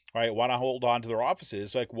 right? Want to hold on to their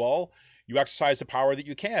offices? Like, well, you exercise the power that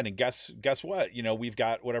you can, and guess what? We've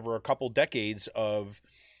got a couple decades of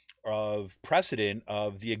precedent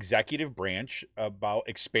of the executive branch about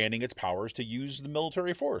expanding its powers to use the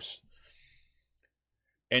military force.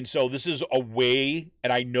 And so this is a way,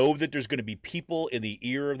 and I know that there's going to be people in the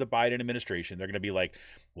ear of the Biden administration. They're going to be like,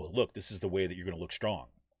 well, look, this is the way that you're going to look strong.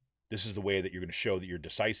 This is the way that you're going to show that you're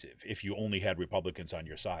decisive if you only had Republicans on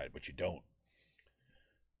your side, but you don't.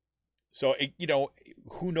 So,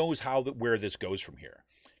 who knows where this goes from here?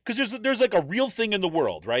 Because there's like a real thing in the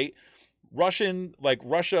world, right?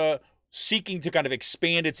 Russia seeking to kind of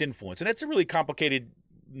expand its influence. And it's a really complicated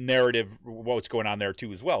narrative, what's going on there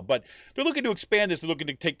too as well. But they're looking to expand this. They're looking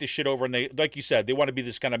to take this shit over. And they, like you said, they want to be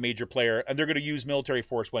this kind of major player. And they're going to use military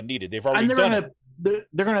force when needed. They've already done it.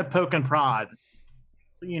 They're going to poke and prod,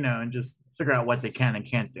 and just figure out what they can and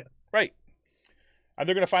can't do. Right. And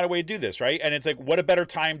they're going to find a way to do this, right? And it's like, what a better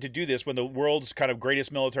time to do this when the world's kind of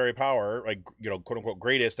greatest military power, like, quote unquote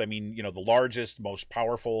greatest, I mean, the largest, most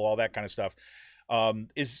powerful, all that kind of stuff,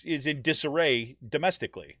 is in disarray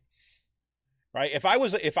domestically, right? If I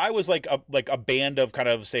was like a band of kind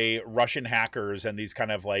of, say, Russian hackers and these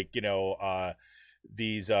kind of like,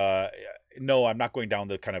 these no, I'm not going down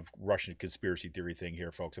the kind of Russian conspiracy theory thing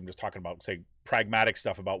here, folks. I'm just talking about, say, pragmatic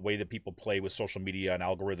stuff about way that people play with social media and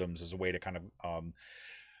algorithms as a way to kind of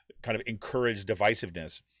encourage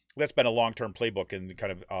divisiveness. That's been a long-term playbook in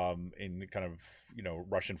kind of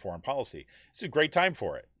Russian foreign policy. It's a great time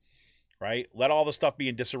for it, right? Let all the stuff be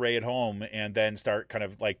in disarray at home, and then start kind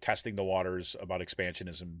of like testing the waters about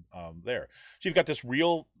expansionism there. So you've got this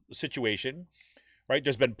real situation. Right,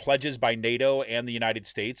 there's been pledges by NATO and the United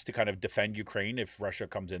States to kind of defend Ukraine if Russia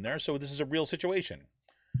comes in there. So this is a real situation,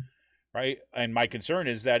 right? And my concern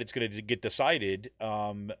is that it's going to get decided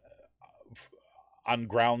on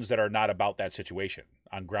grounds that are not about that situation,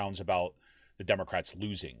 on grounds about the Democrats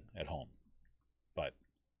losing at home. But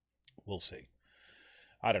we'll see.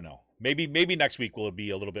 I don't know. Maybe next week will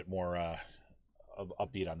be a little bit more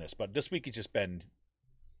upbeat on this. But this week it's just been.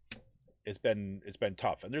 It's been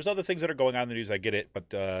tough, and there's other things that are going on in the news. I get it, but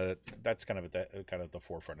that's kind of at the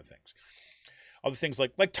forefront of things. Other things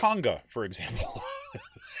like Tonga, for example.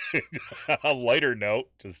 A lighter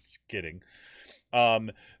note, just kidding.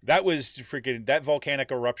 That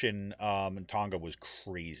volcanic eruption in Tonga was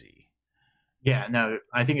crazy. Yeah, no,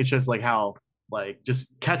 I think it's just like how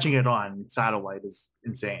just catching it on satellite is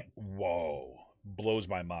insane. Whoa, blows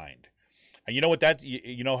my mind. And you know what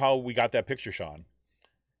you know how we got that picture, Sean?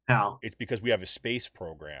 How? It's because we have a space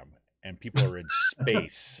program and people are in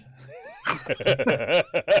space.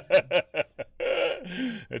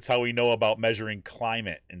 That's how we know about measuring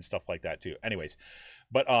climate and stuff like that too. Anyways,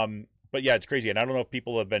 but yeah, it's crazy. And I don't know if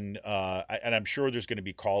people have been, and I'm sure there's going to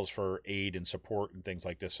be calls for aid and support and things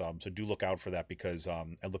like this. So do look out for that, because,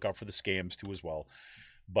 and look out for the scams too as well.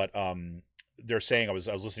 But they're saying, I was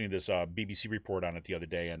listening to this BBC report on it the other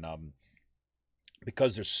day, and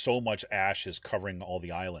because there's so much ash is covering all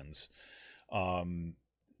the islands,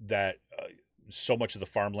 that so much of the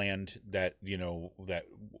farmland that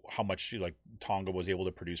how much like Tonga was able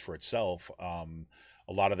to produce for itself,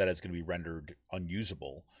 a lot of that is going to be rendered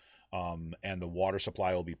unusable, and the water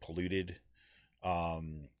supply will be polluted,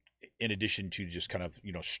 in addition to just kind of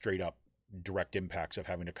straight up direct impacts of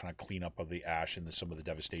having to kind of clean up of the ash and some of the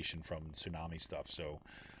devastation from tsunami stuff. So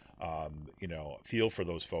feel for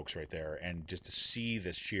those folks right there, and just to see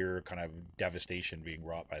this sheer kind of devastation being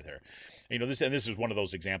wrought by there. This is one of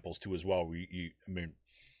those examples too as well.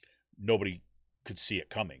 Nobody could see it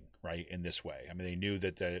coming, right? In this way, they knew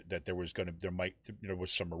that there was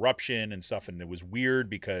some eruption and stuff, and it was weird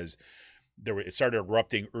because it started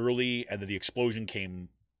erupting early, and then the explosion came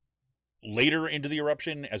later into the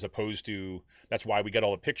eruption, as opposed to, that's why we got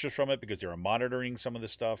all the pictures from it, because they were monitoring some of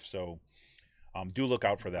this stuff. So do look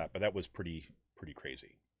out for that. But that was pretty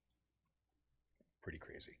crazy. Pretty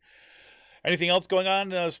crazy. Anything else going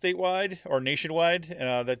on statewide or nationwide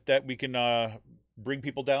that we can bring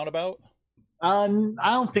people down about? I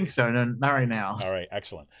don't think so. No, not right now. All right,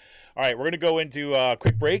 excellent. All right, we're going to go into a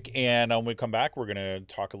quick break, and when we come back, we're going to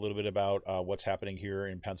talk a little bit about what's happening here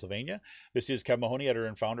in Pennsylvania. This is Kevin Mahoney, editor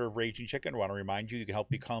and founder of Raging Chicken. I want to remind you can help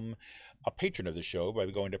become a patron of the show by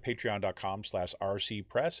going to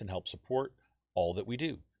patreon.com/rcpress and help support all that we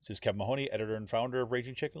do. This is Kevin Mahoney, editor and founder of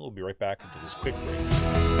Raging Chicken. We'll be right back into this quick break.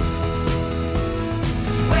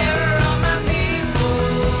 Where are all my people?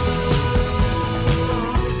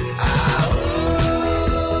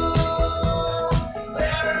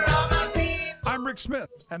 Rick Smith,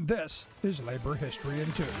 and this is Labor History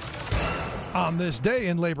in 2. On this day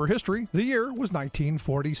in labor history, the year was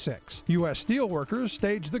 1946. U.S. steelworkers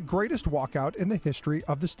staged the greatest walkout in the history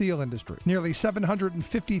of the steel industry. Nearly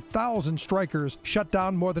 750,000 strikers shut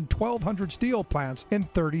down more than 1,200 steel plants in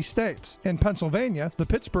 30 states. In Pennsylvania, the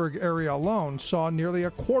Pittsburgh area alone saw nearly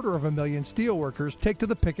 250,000 steelworkers take to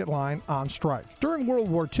the picket line on strike. During World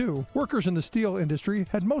War II, workers in the steel industry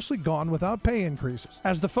had mostly gone without pay increases,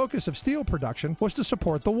 as the focus of steel production was to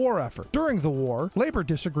support the war effort. During the war, labor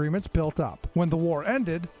disagreements built up. When the war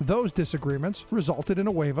ended, those disagreements resulted in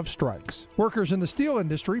a wave of strikes. Workers in the steel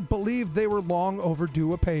industry believed they were long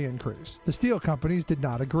overdue a pay increase. The steel companies did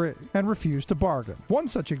not agree and refused to bargain. One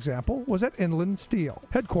such example was at Inland Steel,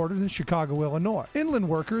 headquartered in Chicago, Illinois. Inland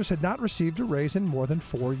workers had not received a raise in more than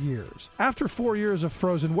 4 years. After 4 years of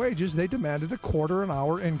frozen wages, they demanded a quarter an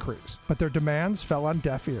hour increase, but their demands fell on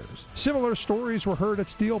deaf ears. Similar stories were heard at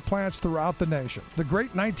steel plants throughout the nation. The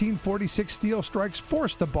great 1946 steel strikes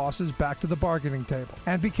forced the bosses back to the the bargaining table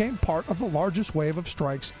and became part of the largest wave of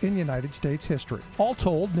strikes in United States history. All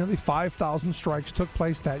told, nearly 5,000 strikes took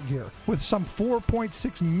place that year, with some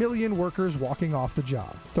 4.6 million workers walking off the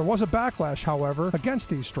job. There was a backlash, however, against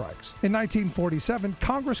these strikes. In 1947,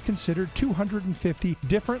 Congress considered 250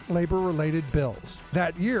 different labor-related bills.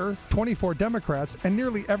 That year, 24 Democrats and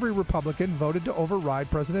nearly every Republican voted to override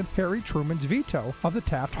President Harry Truman's veto of the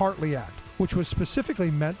Taft-Hartley Act, which was specifically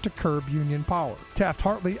meant to curb union power.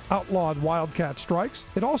 Taft-Hartley outlawed wildcat strikes.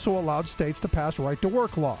 It also allowed states to pass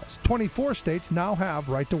right-to-work laws. 24 states now have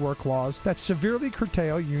right-to-work laws that severely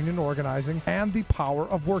curtail union organizing and the power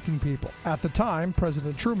of working people. At the time,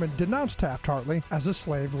 President Truman denounced Taft-Hartley as a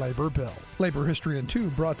slave labor bill. Labor History in 2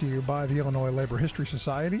 brought to you by the Illinois Labor History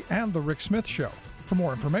Society and The Rick Smith Show. For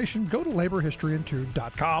more information, go to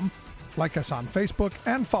laborhistoryin2.com. Like us on Facebook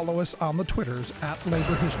and follow us on the Twitters at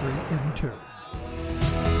Labor History in 2.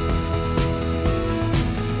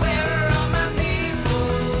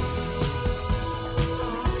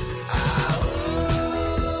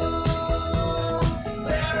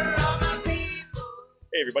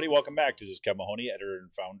 Hey everybody, welcome back. This is Kevin Mahoney, editor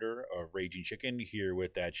and founder of Raging Chicken, here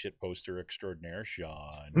with that shit poster extraordinaire,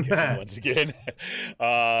 Sean Kitchen, once again.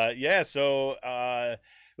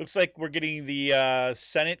 Looks like we're getting the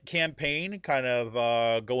Senate campaign kind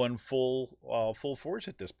of going full force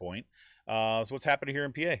at this point. So what's happening here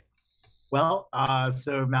in PA? Well,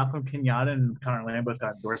 so Malcolm Kenyatta and Connor Lamb both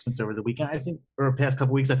got endorsements over the weekend, I think, or past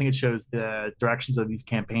couple weeks. I think it shows the directions of these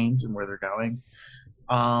campaigns and where they're going.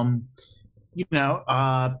 Kenyatta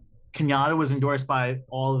was endorsed by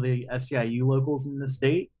all of the SEIU locals in the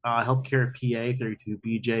state, Healthcare PA, 32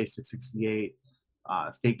 BJ, 668,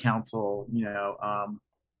 State Council,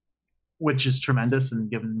 which is tremendous,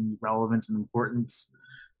 and given relevance and importance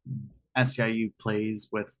SEIU plays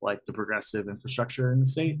with like the progressive infrastructure in the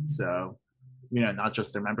state. So, not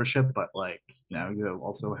just their membership, but you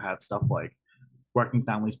also have stuff like Working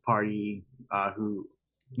Families Party, who,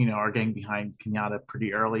 are getting behind Kenyatta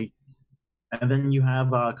pretty early. And then you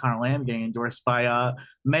have Connor Lamb getting endorsed by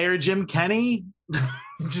Mayor Jim Kenney,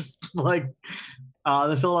 just like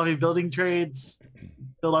the Philadelphia Building Trades,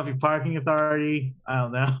 Philadelphia Parking Authority. I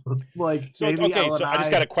don't know. So I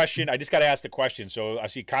just got a question. I just got to ask the question. So I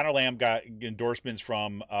see Connor Lamb got endorsements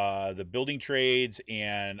from the Building Trades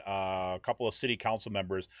and a couple of city council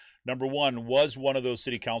members. Number one, was one of those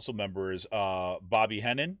city council members Bobby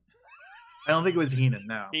Heenan? I don't think it was Heenan,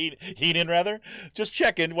 no. Heenan, rather. Just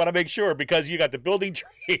checking. Want to make sure, because you got the Building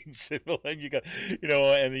Trades, and you got,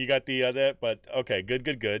 and you got the that. But okay,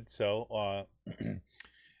 good. So,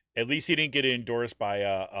 at least he didn't get endorsed by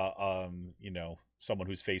someone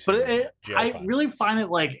who's facing jail time. I really find it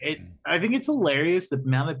I think it's hilarious the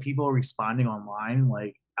amount of people responding online,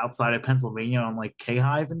 like outside of Pennsylvania, on like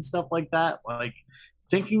K-Hive and stuff like that, like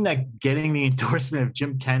thinking that getting the endorsement of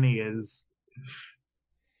Jim Kenney is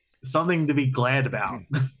something to be glad about.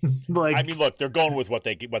 Look, they're going with what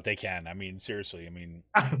they can. Seriously.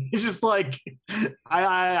 It's just like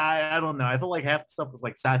I don't know. I feel like half the stuff was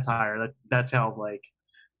like satire. That's how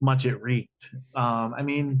much it reeked. I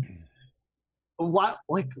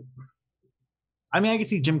can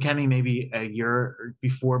see Jim Kenney maybe a year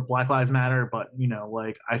before Black Lives Matter, but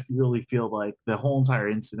I really feel like the whole entire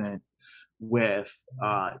incident with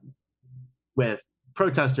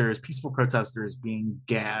peaceful protesters being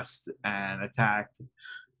gassed and attacked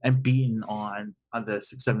and beaten on the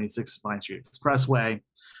 676 Vine Street Expressway,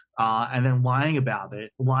 and then lying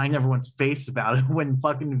everyone's face about it when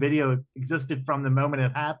fucking video existed from the moment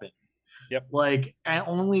it happened. Yep. And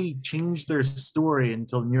only changed their story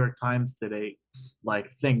until the New York Times today,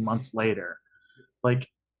 thing months later.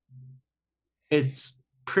 It's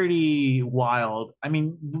pretty wild.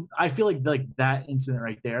 I feel like that incident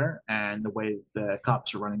right there and the way the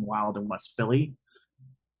cops are running wild in West Philly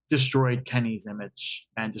destroyed Kenney's image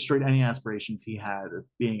and destroyed any aspirations he had of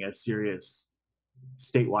being a serious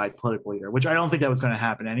statewide political leader, which I don't think that was going to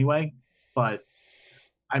happen anyway. But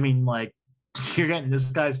you're getting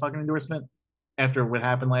this guy's fucking endorsement after what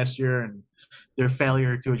happened last year and their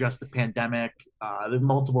failure to address the pandemic, the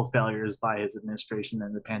multiple failures by his administration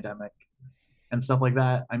and the pandemic and stuff like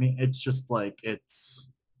that. It's just could it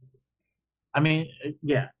be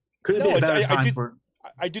a better time for?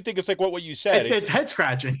 I do think it's like what you said. It's head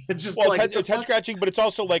scratching. It's just it's head scratching, but it's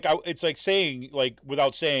also it's like saying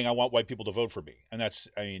without saying I want white people to vote for me, and that's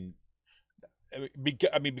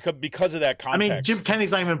because of that context. Jim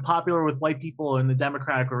Kenney's not even popular with white people in the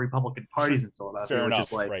Democratic or Republican parties in Philadelphia. Fair enough.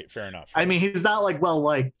 Which is right. Fair enough. He's not well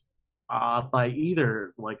liked by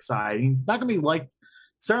either side. He's not going to be liked.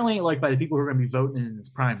 Certainly ain't liked by the people who are going to be voting in his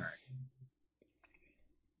primary.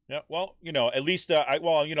 Yeah, well, at least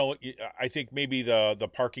I think maybe the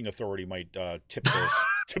parking authority might tip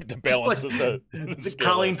the balance of the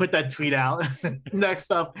Colleen put that tweet out.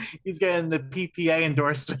 Next up, he's getting the PPA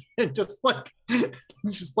endorsement. just like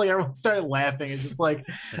everyone started laughing. It's just like,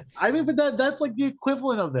 I mean, but that's like the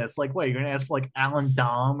equivalent of this. Like, what, you're gonna ask for like Alan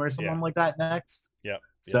Dom or someone like that next? Yeah.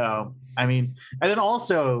 So I mean, and then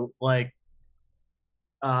also like,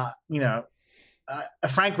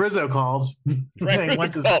 Frank Rizzo called. Frank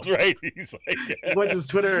Rizzo called, right? He's like, what's his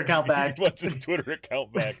Twitter account back? What's his Twitter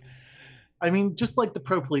account back? I mean, just like the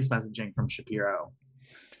pro-police messaging from Shapiro.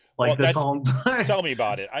 Like this whole time. Tell me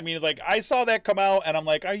about it. I mean, like, I saw that come out, and I'm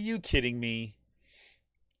like, are you kidding me?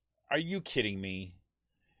 Are you kidding me?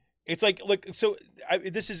 It's like, look, so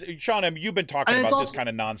this is, Sean, I mean, you've been talking about this kind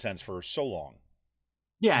of nonsense for so long.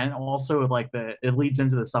 Yeah, and also like it leads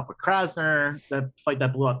into the stuff with Krasner, that fight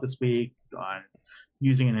that blew up this week on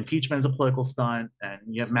using an impeachment as a political stunt, and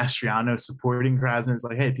you have Mastriano supporting Krasner. It's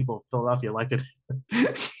like, hey, people of Philadelphia elected.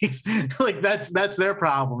 He's like, that's their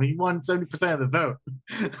problem. He won 70% of the vote.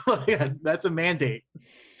 Like, that's a mandate.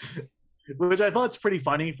 Which I thought it's pretty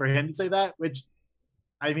funny for him to say that. Which,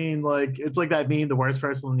 I mean, like, it's like that meme, the worst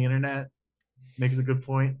person on the internet makes a good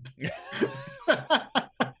point.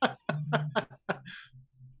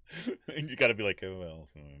 And you got to be like, oh well.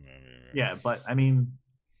 Yeah, but I mean,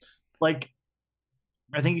 like,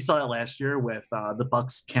 I think you saw it last year with the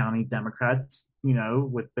Bucks County Democrats,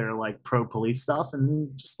 with their like pro-police stuff, and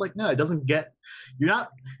just like, no, it doesn't get. You're not,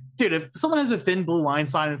 dude. If someone has a thin blue line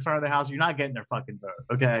sign in front of their house, you're not getting their fucking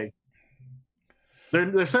vote. Okay.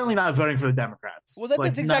 They're certainly not voting for the Democrats. Well,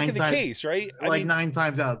 that's exactly the case, right? I mean, 9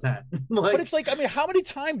 times out of 10. But it's like, I mean, how many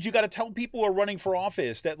times you got to tell people who are running for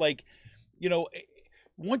office that, like,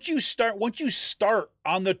 once you start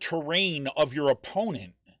on the terrain of your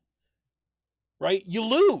opponent, right, you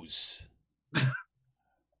lose.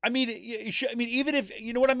 I mean, even if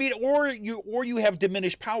you know what I mean, or you have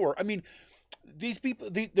diminished power. I mean, these people,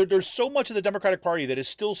 there's so much of the Democratic Party that is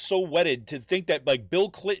still so wedded to think that like Bill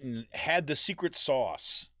Clinton had the secret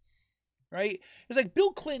sauce, right? It's like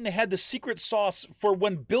Bill Clinton had the secret sauce for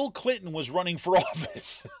when Bill Clinton was running for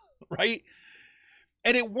office, right?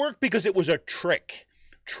 And it worked because it was a trick.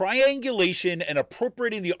 Triangulation and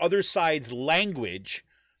appropriating the other side's language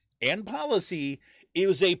and policy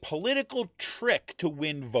is a political trick to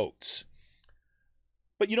win votes.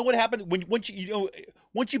 But you know what happened once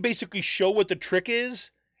you basically show what the trick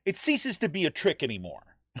is, it ceases to be a trick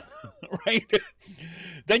anymore, right?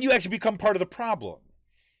 Then you actually become part of the problem.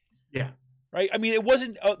 Yeah. Right. I mean, it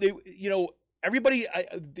wasn't. Everybody.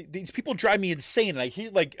 These people drive me insane. And I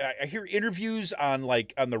hear interviews on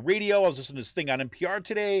the radio. I was listening to this thing on NPR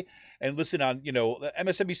today, and listen on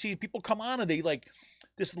MSNBC. People come on and they like.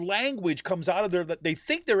 This language comes out of there that they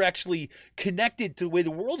think they're actually connected to the way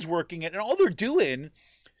the world's working, and all they're doing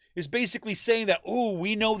is basically saying that, oh,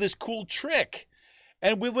 we know this cool trick.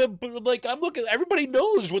 And I'm looking, everybody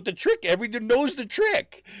knows what the trick, everybody knows the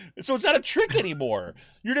trick. So it's not a trick anymore.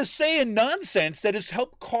 You're just saying nonsense that has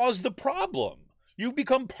helped cause the problem. You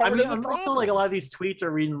become part of the problem. Also, like, a lot of these tweets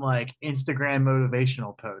are reading like Instagram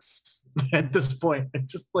motivational posts at this point.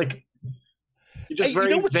 It's just like, just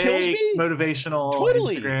very vague motivational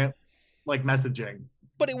Instagram like messaging.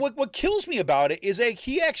 But what kills me about it is that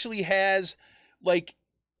he actually has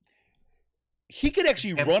he could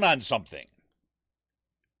actually run on something,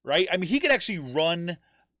 right? I mean, he could actually run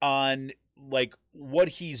on like what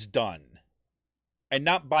he's done and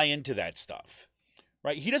not buy into that stuff,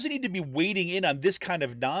 right? He doesn't need to be wading in on this kind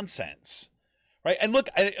of nonsense, right? And look,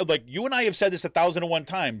 like you and I have said this 1,001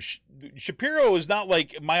 times. Shapiro is not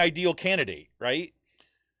like my ideal candidate, right?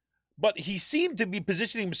 But he seemed to be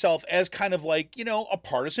positioning himself as kind of like, a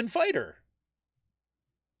partisan fighter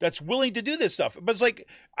that's willing to do this stuff. But it's like,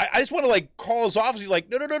 I just want to like call his office, like,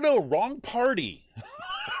 no, wrong party.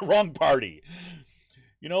 Wrong party.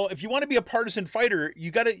 If you want to be a partisan fighter,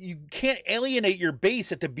 you can't alienate your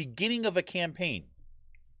base at the beginning of a campaign.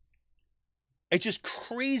 It's just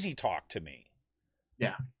crazy talk to me.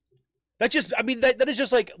 Yeah. That is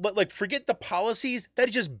just like forget the policies. That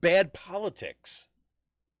is just bad politics.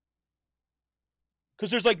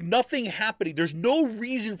 Because there's like nothing happening. There's no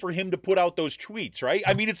reason for him to put out those tweets, right?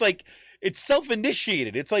 I mean, it's like, it's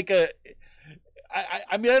self-initiated. It's like I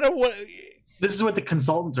don't want. This is what the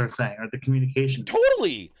consultants are saying, or the communications.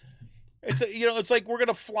 Totally. It's it's like we're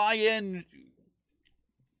gonna fly in.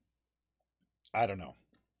 I don't know.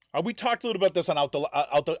 We talked a little about this on Out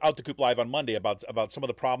the Coop Live on Monday about some of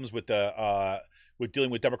the problems with with dealing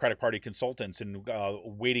with Democratic Party consultants and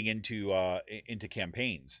wading into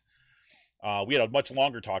campaigns. We had a much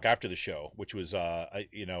longer talk after the show, which was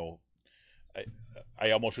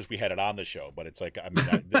I almost wish we had it on the show, but it's like, I mean,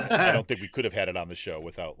 I don't think we could have had it on the show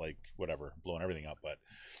without like whatever blowing everything up. But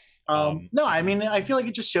no, I mean, I feel like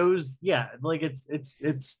it just shows, like it's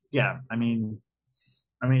yeah. I mean,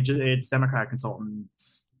 it's Democrat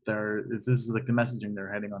consultants. This is like the messaging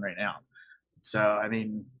they're heading on right now. So I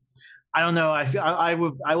mean, I don't know. I feel I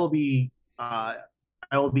will be more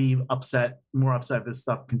upset if this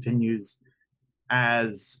stuff continues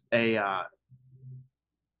as if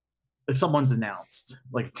someone's announced,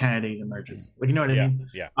 like a candidate emerges. Like, you know what I mean?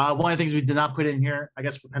 Yeah. One of the things we did not put in here, I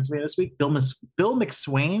guess, for Pennsylvania this week, Bill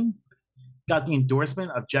McSwain got the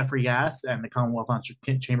endorsement of Jeffrey Yass and the Commonwealth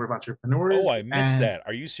Chamber of Entrepreneurs. Oh, I missed that.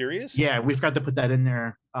 Are you serious? Yeah, we forgot to put that in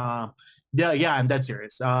there. Yeah, I'm dead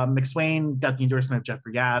serious. McSwain got the endorsement of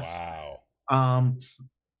Jeffrey Yass. Wow.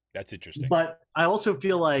 That's interesting. But I also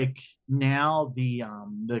feel like now the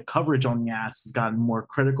coverage on Yass has gotten more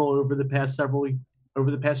critical over the past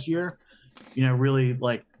year. You know, really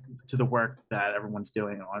like to the work that everyone's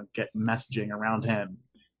doing on messaging around him.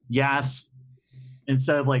 Yass,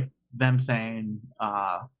 instead of like them saying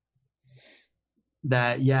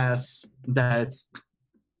that it's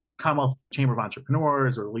Commonwealth Chamber of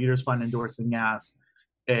Entrepreneurs or Leaders Fund endorsing Yass,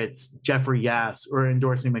 it's Jeffrey Yass, or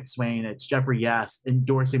endorsing McSwain. It's Jeffrey Yass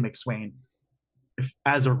endorsing McSwain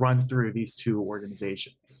as a run through these two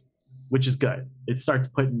organizations, which is good. It starts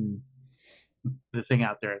putting the thing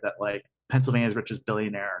out there that like Pennsylvania's richest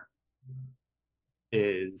billionaire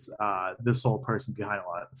is the sole person behind a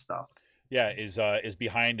lot of the stuff. Yeah, is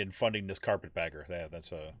behind in funding this carpetbagger.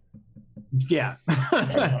 That's a yeah.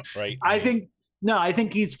 Right. I think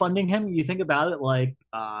he's funding him. You think about it, like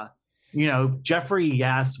you know, Jeffrey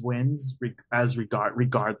Yass wins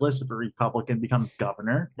regardless if a Republican becomes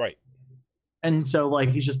governor. Right. And so like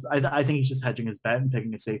I think he's just hedging his bet and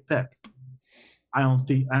picking a safe pick. I don't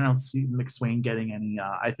see McSwain getting any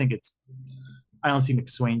I don't see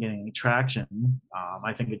McSwain getting any traction.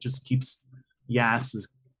 I think it just keeps Yass's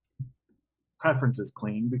preferences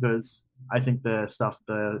clean, because I think the stuff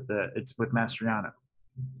it's with Mastriano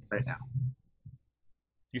right now.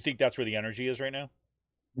 You think that's where the energy is right now?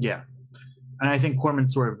 Yeah. And I think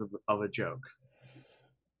Corman's sort of a joke.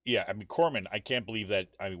 Yeah, I mean, Corman, I can't believe that.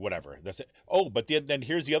 I mean, whatever. That's it. Oh, but then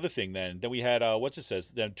here's the other thing. Then we had what's it says?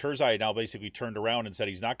 Then Turzai now basically turned around and said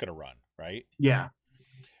he's not going to run, right? Yeah.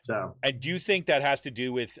 So. And do you think that has to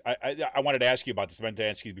do with? I wanted to ask you about this. I meant to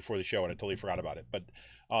ask you before the show, and I totally forgot about it. But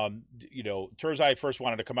you know, Turzai first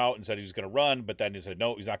wanted to come out and said he was going to run, but then he said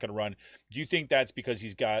no, he's not going to run. Do you think that's because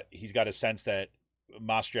he's got a sense that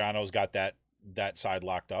Mastriano's got that side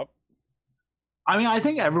locked up? I mean, I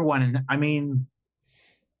think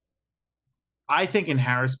I think in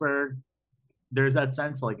Harrisburg, there's that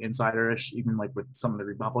sense, like insiderish, even like with some of the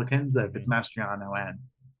Republicans, that if it's Mastriano and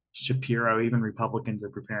Shapiro, even Republicans are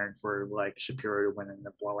preparing for like Shapiro to win in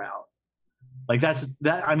the blowout. Like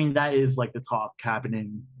that is like the talk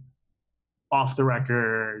happening off the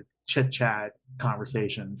record, chit chat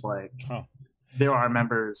conversations. Like there are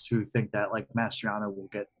members who think that like Mastriano will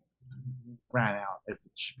get ran out if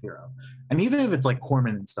it's Shapiro, and even if it's like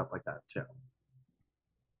Corman and stuff like that too.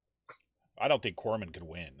 I don't think Corman could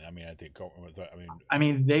win. I mean,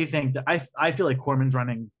 they think that I feel like Corman's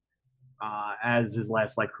running as his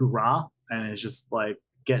last like hurrah, and is just like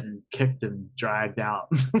getting kicked and dragged out.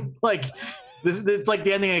 Like this, it's like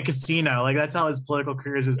the ending of a casino. Like that's how his political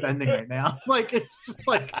career is just ending right now. Like it's just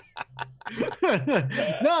like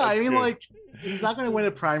no, I mean, like he's not going to win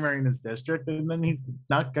a primary in his district, and then he's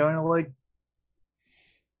not going to like,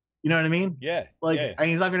 you know what I mean? Yeah. Like, yeah. And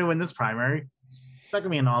he's not going to win this primary. He's not going to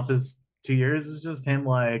be in office 2 years. It's just him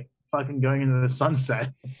like fucking going into the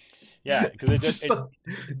sunset. Yeah, because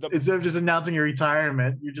instead of just announcing your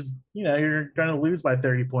retirement, you're just, you know, you're going to lose by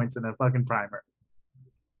 30 points in a fucking primary.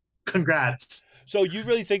 Congrats. So you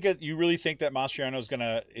really think that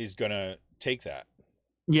Mastriano is gonna take that?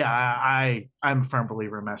 Yeah, I'm a firm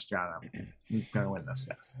believer in Mastriano. He's going to win this.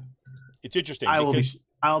 Yes. It's interesting.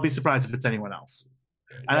 I'll be surprised if it's anyone else.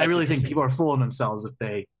 And I really think people are fooling themselves if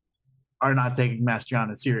they are not taking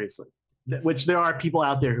Mastriano seriously. Which there are people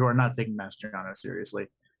out there who are not taking Mastriano seriously.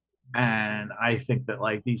 And I think that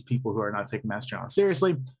like these people who are not taking Mastriano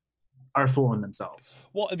seriously are fooling themselves.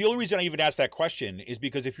 Well, the only reason I even asked that question is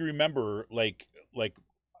because if you remember, like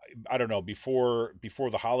I don't know, before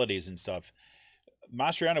the holidays and stuff,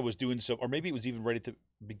 Mastriano was doing so, or maybe it was even right at the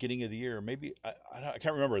beginning of the year. Maybe I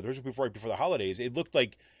can't remember. There was before the holidays. It looked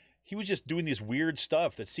like he was just doing this weird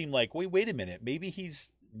stuff that seemed like, wait a minute, maybe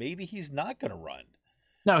he's not going to run.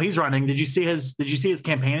 No, he's running. Did you see his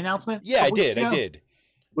campaign announcement? Yeah, I did.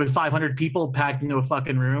 with 500 people packed into a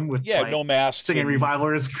fucking room with no masks, singing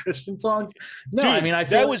revivalist Christian songs. No, dude, I mean,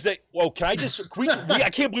 that was the. Well, can I just? I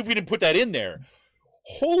can't believe we didn't put that in there.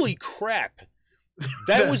 Holy crap!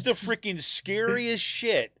 That was the freaking scariest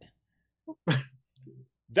shit.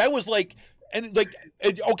 That was like, and like,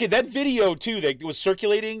 okay, that video too that was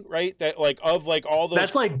circulating, right? That like of like all those.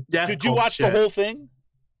 That's like death. Did you watch the whole thing?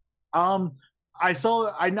 I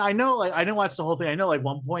saw. I know. Like, I didn't watch the whole thing. I know. Like,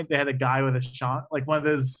 one point they had a guy with a shot, like one of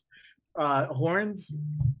those horns,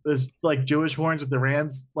 those like Jewish horns with the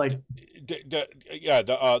rams, like. The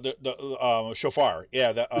shofar.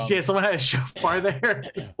 Yeah. Yeah. Someone had a shofar there.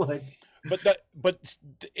 Just like. But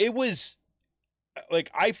it was.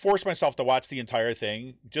 Like, I forced myself to watch the entire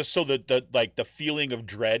thing just so that the feeling of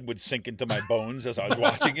dread would sink into my bones as I was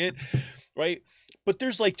watching it, right? But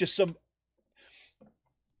there's like just some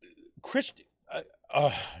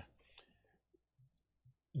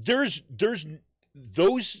there's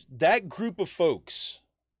that group of folks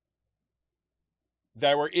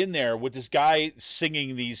that were in there with this guy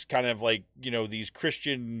singing these kind of like, these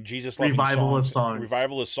Christian Jesus loving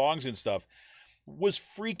revivalist songs and stuff was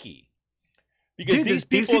freaky. Because dude,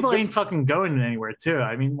 these people ain't fucking going anywhere too.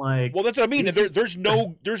 I mean, like, well, that's what I mean. There's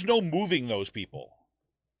no moving those people,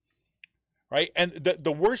 right? And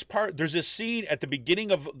the worst part, there's a scene at the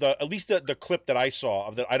beginning of at least the clip that I saw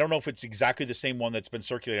of that. I don't know if it's exactly the same one that's been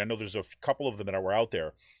circulated. I know there's a couple of them that were out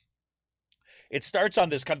there. It starts on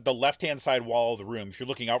this kind of the left-hand side wall of the room. If you're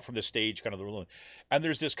looking out from the stage, kind of the room, and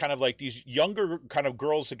there's this kind of like these younger kind of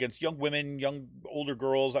girls against young women, older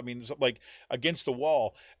girls. I mean, like against the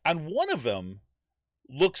wall, and one of them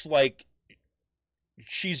looks like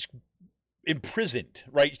she's imprisoned,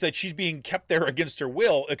 right? That she's being kept there against her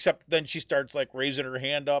will, except then she starts like raising her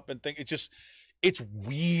hand up and it's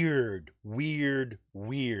weird.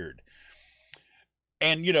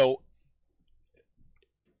 And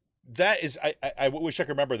that is, I wish I could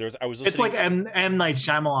remember. It's like M Night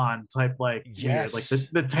Shyamalan type, like, yes, like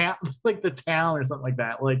the town, like the town or something like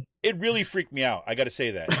that. Like, it really freaked me out. I got to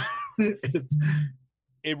say that.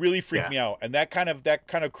 It really freaked me out, and that kind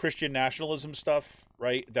of Christian nationalism stuff,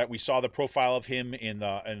 right? That we saw the profile of him in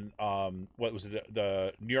what was it,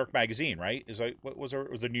 the New York Magazine, right? It was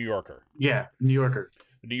the New Yorker? Yeah, New Yorker.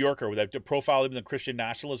 The New Yorker, with that profile of him in the Christian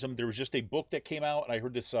nationalism. There was just a book that came out, and I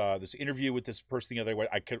heard this interview with this person the other way.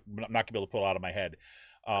 I'm not gonna be able to pull it out of my head,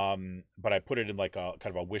 but I put it in like a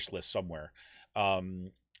kind of a wish list somewhere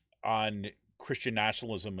on Christian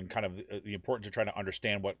nationalism and kind of the importance of trying to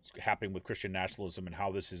understand what's happening with Christian nationalism and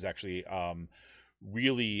how this is actually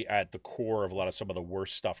really at the core of a lot of some of the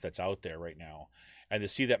worst stuff that's out there right now. And to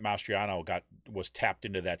see that Mastriano was tapped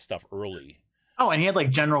into that stuff early. Oh, and he had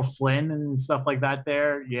like General Flynn and stuff like that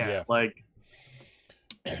there. Yeah. Like.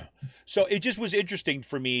 So it just was interesting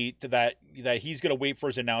for me that he's going to wait for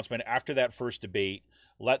his announcement after that first debate.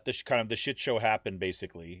 Let the kind of the shit show happen,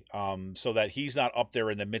 basically, so that he's not up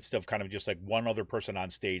there in the midst of kind of just like one other person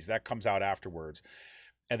on stage. That comes out afterwards.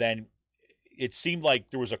 And then it seemed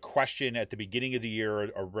like there was a question at the beginning of the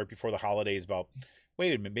year or right before the holidays about,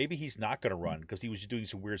 wait a minute, maybe he's not going to run because he was doing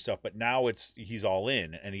some weird stuff. But now he's all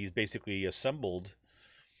in, and he's basically assembled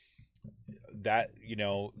that,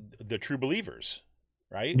 the true believers,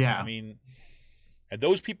 right? Yeah. I mean, and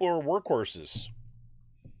those people are workhorses.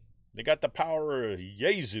 They got the power of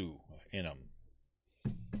Yezu in them,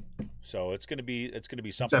 so it's gonna be something.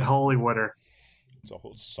 It's that holy water. It's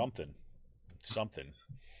something.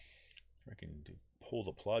 I can pull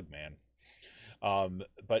the plug, man.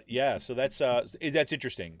 But yeah, so that's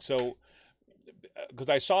interesting. So because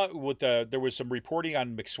I saw there was some reporting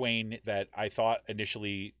on McSwain that I thought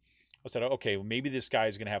initially, I said, okay, well, maybe this guy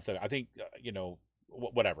is gonna have to. I think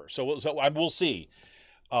whatever. So we'll see.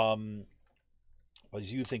 But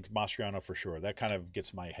you think Mastriano for sure? That kind of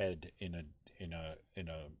gets my head in a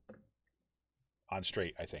on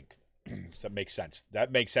straight. I think so that makes sense. That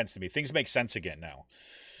makes sense to me. Things make sense again now.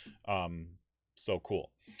 So cool.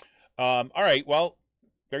 All right. Well,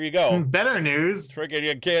 there you go. Better news.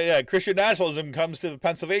 Yeah, Christian nationalism comes to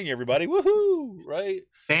Pennsylvania. Everybody, woohoo! Right.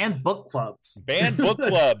 Banned book clubs. Banned book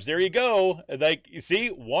clubs. There you go. Like, you see,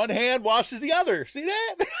 one hand washes the other. See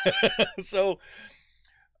that? So.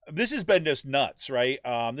 This has been just nuts, right?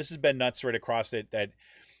 This has been nuts right across it. That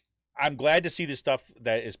I'm glad to see this stuff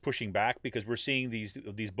that is pushing back because we're seeing these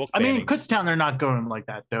book. I mean, Kutztown, they're not going like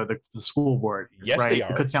that though. The school board, yes, right? They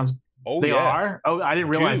are. Kutztown's. They are. Oh, I didn't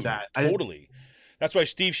realize that. Totally. That's why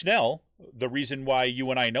Steve Schnell, the reason why you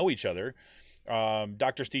and I know each other,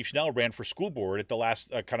 Dr. Steve Schnell ran for school board at the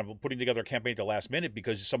last kind of putting together a campaign at the last minute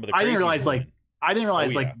because some of the. I didn't realize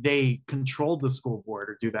they controlled the school board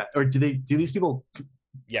or do that, or do these people?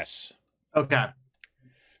 Yes. Okay.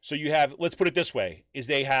 So you have, let's put it this way, is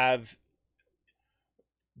they have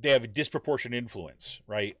a disproportionate influence,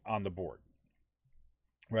 right, on the board.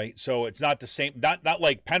 Right? So it's not the same, not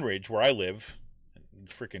like Penridge where I live.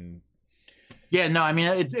 Freaking Yeah, no, I mean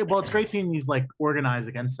it's great seeing these like organize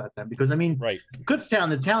against that then, because I mean, right. Kutztown,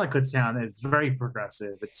 the town of Kutztown is very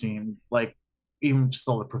progressive. It seemed like even just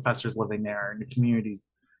all the professors living there and the community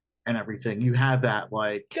and everything. You have that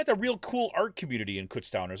like you got the real cool art community in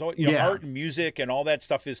Kutztown. There's all art and music and all that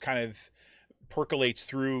stuff is kind of percolates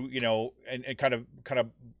through, and kind of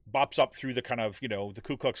bops up through the kind of the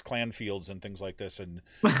Ku Klux Klan fields and things like this, and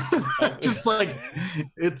just like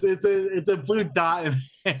it's a blue dot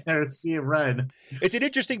in a sea of red. It's an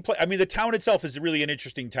interesting place. I mean, the town itself is really an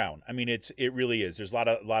interesting town. I mean, it really is. There's a lot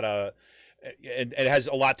of and it has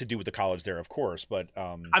a lot to do with the college there, of course. But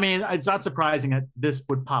I mean, it's not surprising that this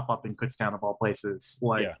would pop up in Kutztown of all places.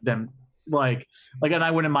 And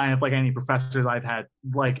I wouldn't mind if like any professors I've had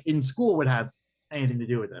like in school would have anything to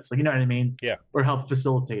do with this, like, you know what I mean? Yeah. Or help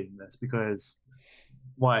facilitating this, because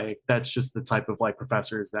like that's just the type of like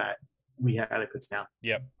professors that we had at Kutztown.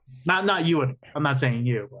 Yep. Not you. I'm not saying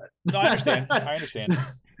you, but no, I understand. I understand.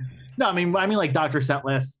 No, I mean like Dr.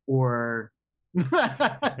 Setliff or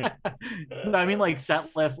I mean like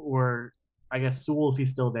Setliff or I guess Sewell if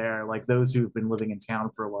he's still there, like those who've been living in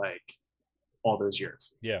town for like all those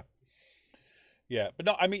years. Yeah. Yeah, but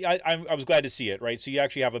no, I mean, I was glad to see it, right? So you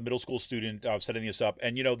actually have a middle school student setting this up,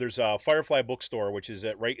 and there's a Firefly bookstore, which is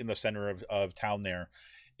right in the center of town. There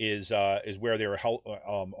is where they're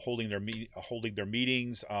holding their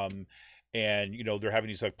meetings, and they're having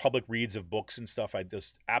these like public reads of books and stuff. I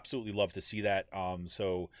just absolutely love to see that.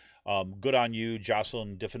 So good on you,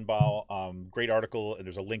 Jocelyn Diffenbaugh. Great article, and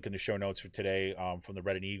there's a link in the show notes for today from the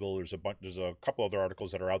Red and Eagle. There's a couple other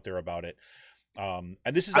articles that are out there about it. And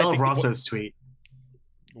this is I love Ross's tweet.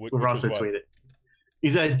 What Ross tweeted. He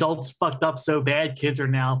said, "Adults fucked up so bad, kids are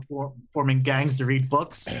now forming gangs to read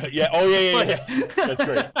books." Yeah. Oh, yeah. That's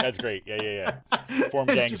great. That's great. Yeah. Form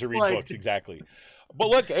gangs to read books. Exactly. But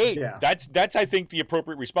look, hey, that's I think the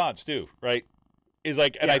appropriate response too, right? Is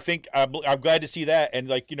like, and I think I'm glad to see that, and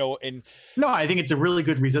like and no, I think it's a really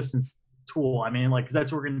good resistance tool. I mean, like, 'cause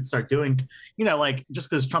that's what we're going to start doing. Like, just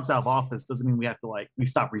because Trump's out of office doesn't mean we have to we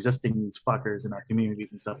stop resisting these fuckers in our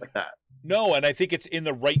communities and stuff like that. No, and I think it's in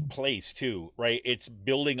the right place too, right? It's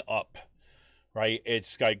building up, right?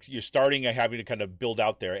 It's like you're starting and having to kind of build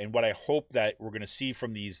out there. And what I hope that we're going to see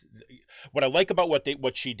from these, what I like about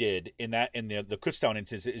what she did in the Kutztown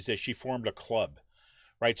instance is that she formed a club,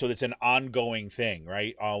 right? So it's an ongoing thing,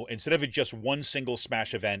 right? Instead of it just one single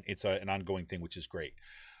smash event, it's an ongoing thing, which is great.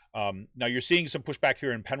 Now you're seeing some pushback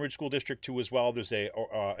here in Penridge School District too as well. There's a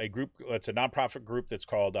group, it's a nonprofit group that's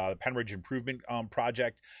called the Penridge Improvement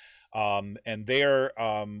Project. And they're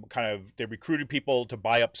they recruited people to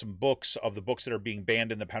buy up some books of the books that are being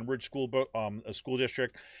banned in the Penridge school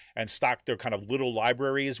district, and stock their kind of little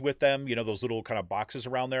libraries with them. Those little kind of boxes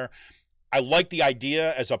around there. I like the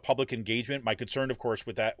idea as a public engagement. My concern, of course,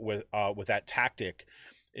 with that tactic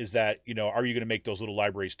is that are you going to make those little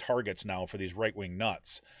libraries targets now for these right-wing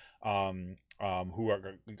nuts? Who are,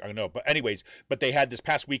 I don't know, but anyways, they had this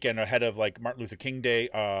past weekend ahead of like Martin Luther King Day.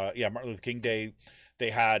 Martin Luther King Day. They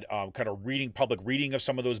had kind of public reading of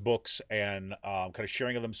some of those books and kind of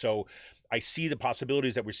sharing of them. So I see the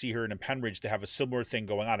possibilities that we see here in Penridge to have a similar thing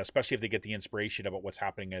going on, especially if they get the inspiration about what's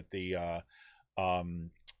happening at the out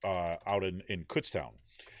in Kutztown.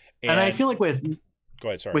 And I feel like go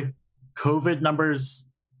ahead, sorry. With COVID numbers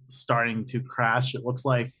starting to crash, it looks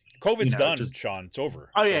like COVID's done, Sean. It's over.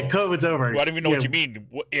 Oh yeah, COVID's over. Well, I don't even know what you mean.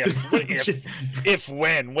 If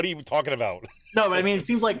when? What are you talking about? No, but I mean, it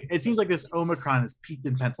seems like this Omicron has peaked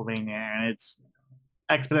in Pennsylvania and it's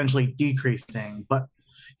exponentially decreasing. But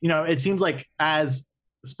it seems like as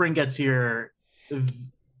spring gets here,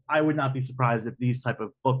 I would not be surprised if these type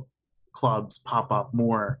of book clubs pop up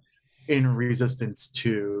more in resistance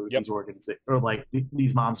to these organizations, or like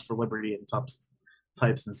these Moms for Liberty and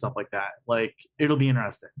types and stuff like that. Like, it'll be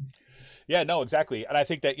interesting. Yeah, no, exactly. And I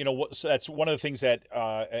think that, so that's one of the things that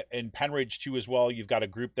in Penridge too as well, you've got a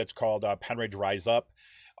group that's called Penridge Rise Up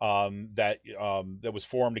that was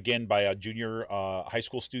formed again by a junior high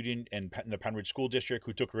school student in the Penridge School District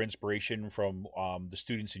who took her inspiration from the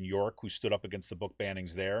students in York who stood up against the book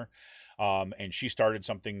bannings there. And she started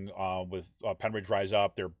something with Penridge Rise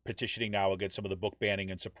Up. They're petitioning now against some of the book banning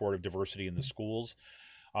in support of diversity in the schools.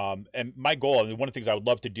 And my goal, and one of the things I would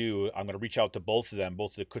love to do, I'm going to reach out to both of them,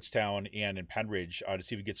 both the Kutztown and in Penridge, to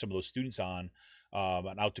see if we get some of those students on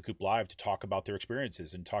and out to Coop Live to talk about their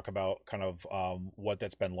experiences and talk about kind of what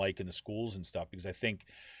that's been like in the schools and stuff. Because I think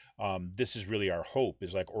this is really our hope,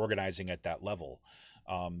 is like organizing at that level.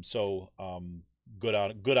 Good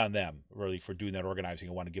on them, really, for doing that organizing.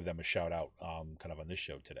 I want to give them a shout out kind of on this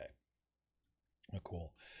show today.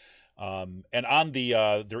 Cool. And on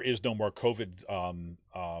the there is no more COVID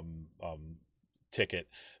ticket,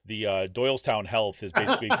 the Doylestown Health is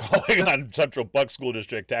basically calling on Central Buck School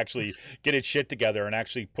District to actually get its shit together and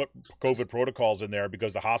actually put COVID protocols in there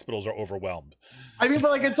because the hospitals are overwhelmed. I mean,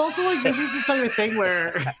 but like, it's also like, this is the type of thing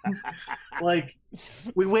where like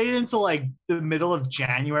we wait until like the middle of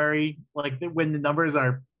January, like when the numbers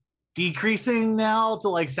are decreasing now, to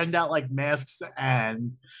like send out like masks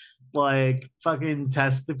and like fucking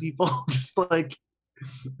test to people. Just like,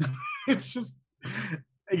 it's just,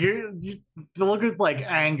 you look at like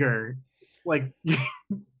anger, like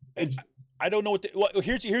it's. I don't know what. Well,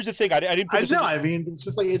 here's the thing. I didn't. Put this I mean, it's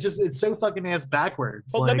just like it's so fucking ass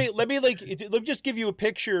backwards. Well, like, let me just give you a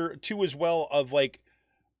picture too as well of like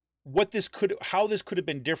how this could have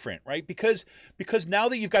been different, right? Because now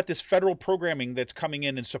that you've got this federal programming that's coming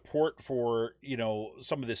in support for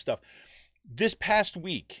some of this stuff, this past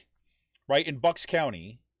week, right, in Bucks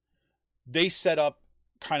County, they set up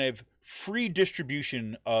kind of free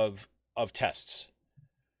distribution of tests,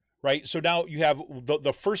 right? So now you have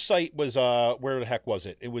the first site was where the heck was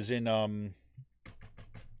it? It was in I'm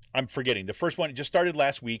forgetting. The first one, it just started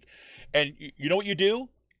last week, and you know what you do?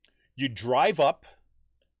 You drive up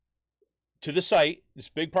to the site, this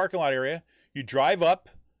big parking lot area. You drive up,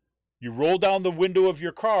 you roll down the window of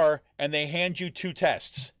your car, and they hand you 2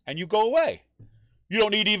 tests, and you go away. You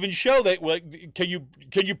don't need to even show that. Like, can you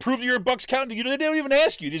prove that you're in Bucks County? They don't even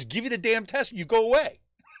ask you. They just give you the damn test and you go away,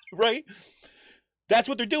 right? That's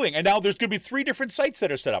what they're doing. And now there's going to be 3 different sites that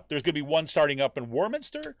are set up. There's going to be one starting up in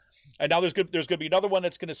Warminster, and now there's going to be another one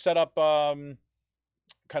that's going to set up kind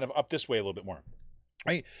of up this way a little bit more,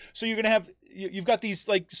 right? So you're going to have you've got these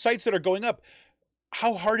like sites that are going up.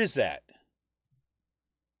 How hard is that,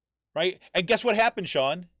 right? And guess what happened,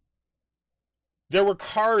 Sean? There were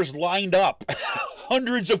cars lined up.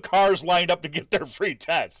 Hundreds of cars lined up to get their free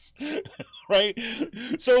tests, right?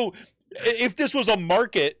 So if this was a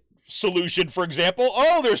market solution, for example,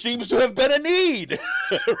 there seems to have been a need.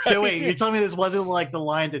 Right? So wait, you're telling me this wasn't like the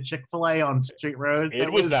line to Chick-fil-A on Street Road?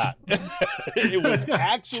 It was not. It was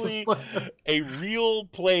actually a real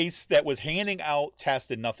place that was handing out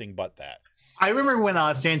tests and nothing but that. I remember when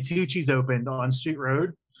Santucci's opened on Street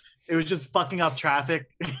Road. It was just fucking up traffic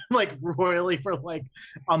like royally for like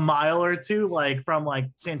a mile or two, like from like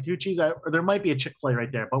Santucci's, or there might be a Chick-fil-A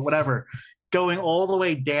right there, but whatever, going all the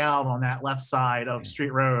way down on that left side of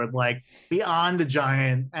Street Road, like beyond the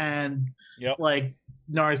Giant and like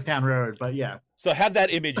Norristown Road. But yeah. So have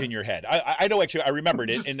that image in your head. I know, actually, I remembered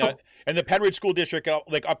it in the Penridge School District,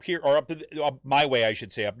 like up here, or up my way, I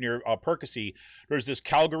should say, up near Percy. There's this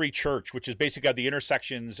Calgary Church, which is basically at the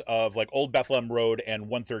intersections of like Old Bethlehem Road and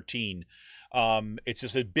 113. It's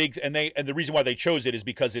just a big, and the reason why they chose it is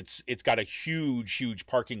because it's got a huge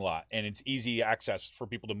parking lot and it's easy access for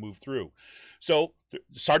people to move through. So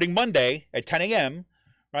starting Monday at 10 a.m.,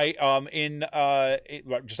 right,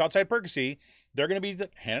 just outside Percy, they're going to be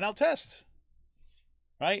handing out tests.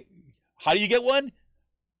 Right? How do you get one?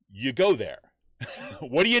 You go there.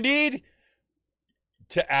 What do you need?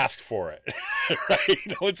 To ask for it. Right?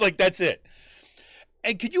 It's like, that's it.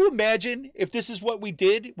 And could you imagine if this is what we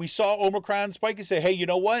did? We saw Omicron spike and say, hey, you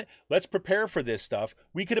know what? Let's prepare for this stuff.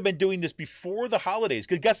 We could have been doing this before the holidays.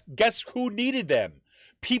 Because guess who needed them?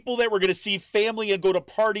 People that were going to see family and go to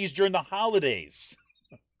parties during the holidays.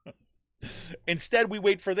 Instead, we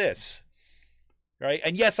wait for this. Right?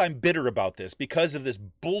 And yes, I'm bitter about this because of this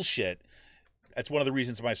bullshit. That's one of the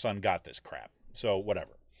reasons my son got this crap. So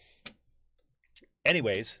whatever.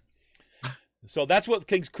 Anyways, so that's what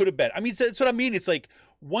things could have been. I mean, that's what I mean. It's like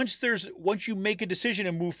once you make a decision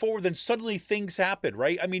and move forward, then suddenly things happen,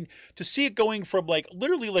 right? I mean, to see it going from like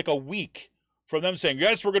literally like a week from them saying,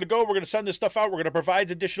 yes, we're going to send this stuff out, we're going to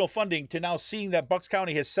provide additional funding, to now seeing that Bucks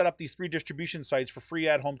County has set up these 3 distribution sites for free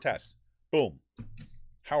at-home tests. Boom.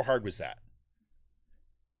 How hard was that?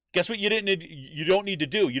 Guess what you don't need to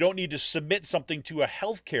do? You don't need to submit something to a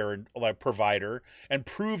healthcare provider and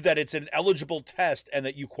prove that it's an eligible test and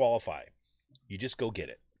that you qualify. You just go get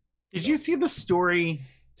it. Did you see the story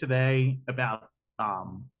today about,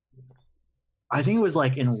 I think it was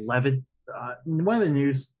like in one of the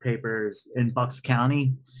newspapers in Bucks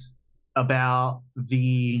County, about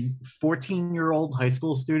the 14-year-old high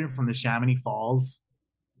school student from the Chamonix Falls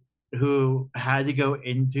who had to go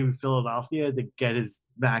into Philadelphia to get his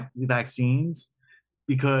vaccines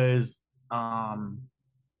because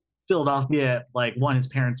Philadelphia, like, his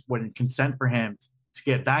parents wouldn't consent for him to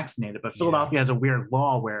get vaccinated, but Philadelphia has a weird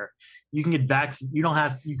law where you can get vaccinated.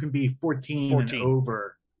 You can be 14 and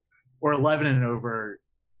over or 11 and over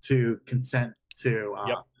to consent to,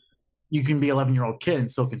 you can be 11-year-old kid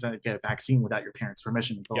and still consent to get a vaccine without your parents'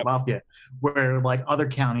 permission in Philadelphia, where like other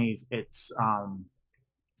counties, it's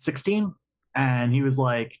 16. And he was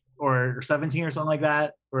like, or 17 or something like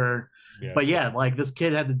that. Like this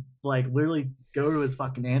kid had to like literally go to his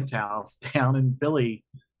fucking aunt's house down in Philly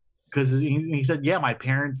because he said, yeah, my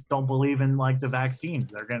parents don't believe in like the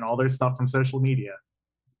vaccines. They're getting all their stuff from social media.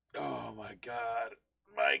 Oh my God.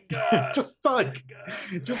 My God. just like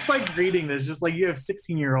reading this, just like you have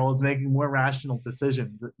 16-year-olds making more rational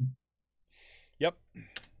decisions. Yep.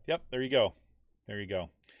 There you go.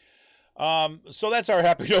 So that's our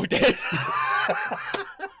happy note.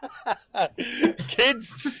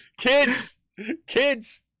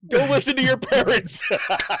 Kids, don't listen to your parents.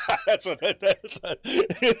 That's my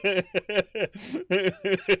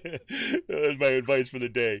advice for the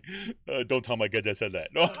day. Don't tell my kids I said that.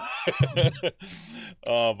 No.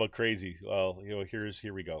 But crazy. Well, here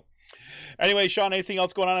we go. Anyway, Sean, anything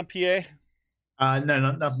else going on in PA? No,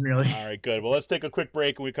 nothing really. All right, good. Well, let's take a quick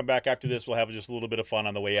break. When we come back after this, we'll have just a little bit of fun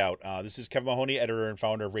on the way out. This is Kevin Mahoney, editor and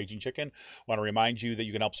founder of Raging Chicken. I want to remind you that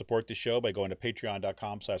you can help support the show by going to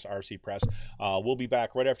patreon.com/rcpress. We'll be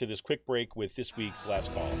back right after this quick break with this week's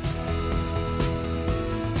Last Call.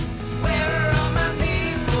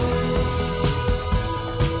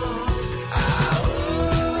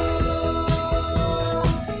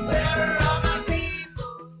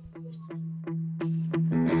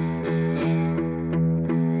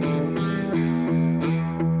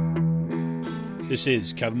 This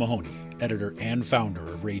is Kevin Mahoney, editor and founder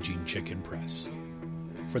of Raging Chicken Press.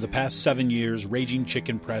 For the past 7 years, Raging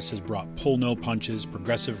Chicken Press has brought pull no punches,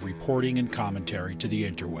 progressive reporting and commentary to the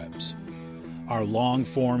interwebs. Our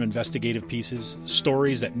long-form investigative pieces,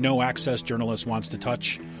 stories that no access journalist wants to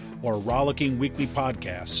touch, or rollicking weekly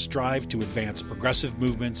podcasts strive to advance progressive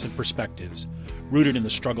movements and perspectives rooted in the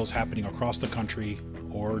struggles happening across the country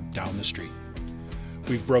or down the street.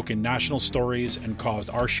 We've broken national stories and caused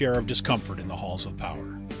our share of discomfort in the halls of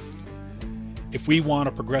power. If we want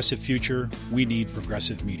a progressive future, we need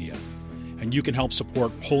progressive media. And you can help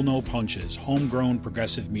support Pull No Punches, homegrown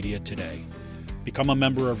progressive media today. Become a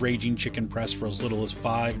member of Raging Chicken Press for as little as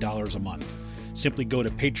 $5 a month. Simply go to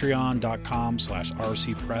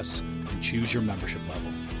patreon.com/rcpress and choose your membership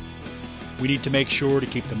level. We need to make sure to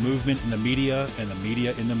keep the movement in the media and the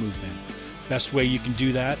media in the movement. Best way you can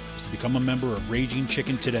do that is to become a member of Raging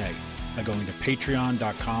Chicken today by going to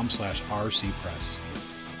patreon.com/rcpress.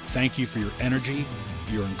 Thank you for your energy,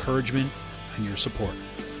 your encouragement, and your support.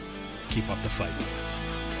 Keep up the fight.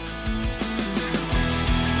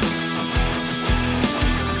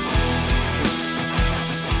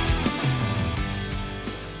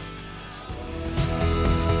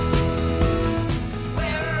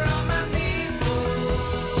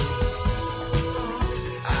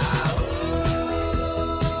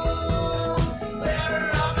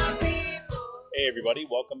 Everybody,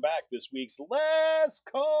 welcome back. This week's Last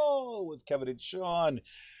Call with Kevin and Sean,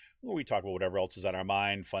 where we talk about whatever else is on our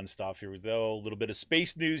mind, fun stuff. Here we go. A little bit of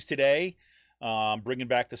space news today. Bringing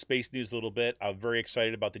back the space news a little bit. I'm very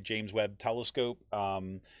excited about the James Webb Telescope.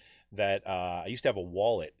 That I used to have a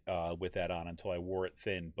wallet with that on until I wore it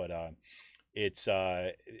thin, but it's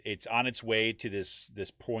on its way to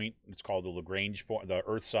this point. It's called the Lagrange point, the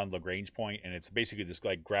Earth-Sun Lagrange point, and it's basically this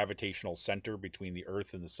like gravitational center between the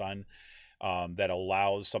Earth and the Sun. That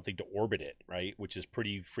allows something to orbit it, right? Which is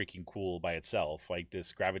pretty freaking cool by itself, like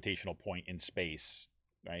this gravitational point in space,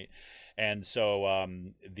 right? And so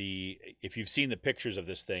if you've seen the pictures of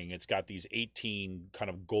this thing, it's got these 18 kind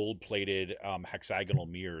of gold-plated hexagonal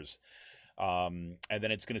mirrors, and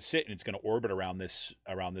then it's going to sit and it's going to orbit around this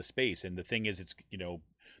space. And the thing is, it's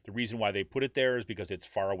the reason why they put it there is because it's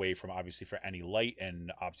far away from, obviously, for any light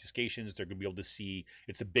and obfuscations. They're going to be able to see.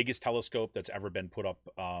 It's the biggest telescope that's ever been put up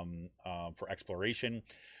for exploration.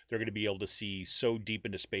 They're going to be able to see so deep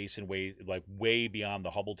into space in ways like way beyond the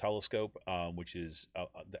Hubble telescope, which is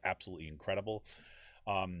absolutely incredible.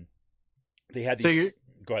 They had these.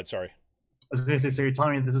 Go ahead. Sorry. I was going to say, so you're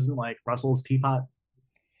telling me this isn't like Russell's teapot?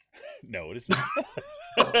 No, it is not.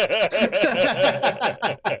 I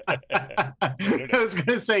was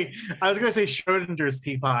gonna say Schrodinger's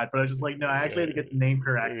teapot, but I was just like, no, I actually had to get the name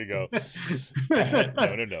correct. There you go.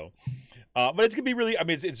 No. But it's gonna be really. I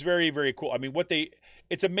mean, it's very, very cool. I mean,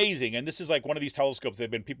 it's amazing, and this is like one of these telescopes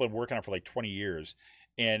people have been working on for like 20 years,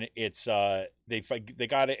 and it's they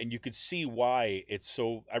got it, and you could see why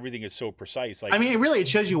everything is so precise. Like, I mean, it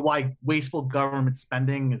shows you why wasteful government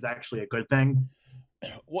spending is actually a good thing.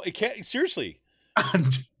 Well, it can't seriously.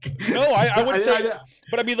 No, I would say,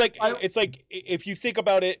 but I mean, like, it's like if you think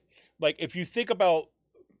about it, like if you think about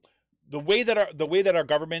the way that our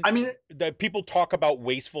government, I mean, that people talk about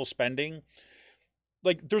wasteful spending.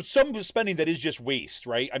 Like there's some spending that is just waste,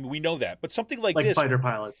 right? I mean, we know that, but something like this, fighter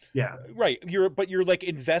pilots, yeah, right? You're like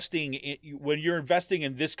investing when you're investing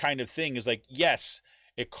in this kind of thing is like, yes,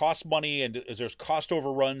 it costs money and there's cost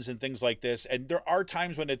overruns and things like this, and there are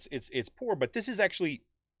times when it's poor, but this is actually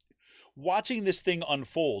watching this thing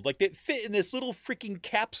unfold, like they fit in this little freaking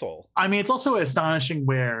capsule. I mean, it's also astonishing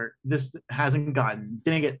where this didn't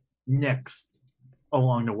get nixed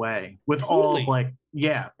along the way with all of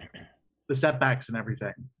the setbacks and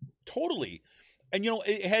everything. Totally. And,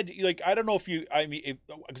 it had, like, I don't know if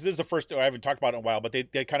because this is the first, I haven't talked about it in a while, but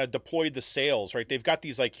they kind of deployed the sails, right? They've got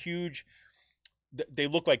these like huge, they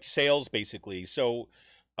look like sails basically. So,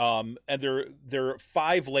 and they're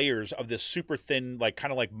 5 layers of this super thin, like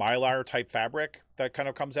kind of like Mylar type fabric that kind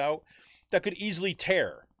of comes out that could easily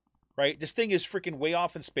tear, right? This thing is freaking way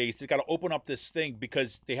off in space. They've got to open up this thing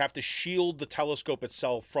because they have to shield the telescope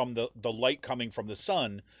itself from the light coming from the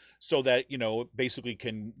sun so that, basically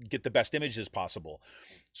can get the best images possible.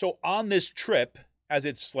 So on this trip, as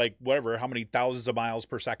it's like whatever, how many thousands of miles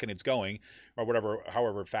per second it's going or whatever,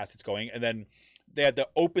 however fast it's going. And then they had to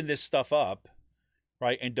open this stuff up,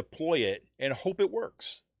 right, and deploy it and hope it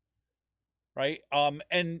works. Right.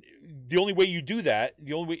 And the only way you do that,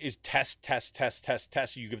 the only way is test.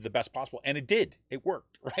 So you give the best possible. And it did. It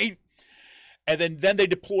worked. Right. And then they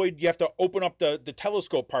deployed. You have to open up the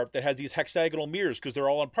telescope part that has these hexagonal mirrors because they're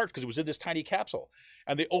all in parts because it was in this tiny capsule.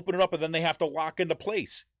 And they open it up and then they have to lock into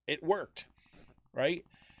place. It worked. Right.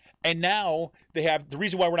 And now they have the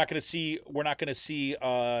reason why we're not going to see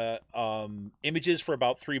images for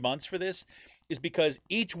about 3 months for this is because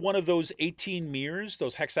each one of those 18 mirrors,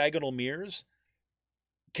 those hexagonal mirrors,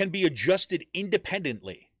 can be adjusted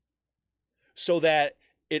independently so that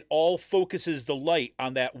it all focuses the light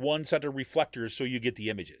on that one center reflector so you get the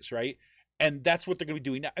images, right? And that's what they're going to be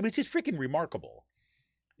doing now. I mean, it's just freaking remarkable.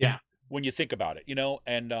 Yeah. When you think about it, and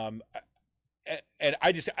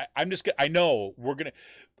I know we're going to,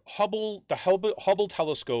 the Hubble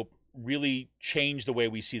telescope really changed the way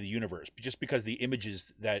we see the universe just because the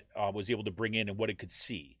images that was able to bring in and what it could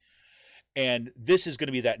see. And this is going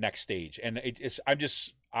to be that next stage. And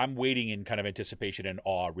I'm waiting in kind of anticipation and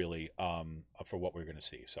awe really for what we're going to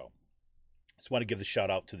see. So just want to give the shout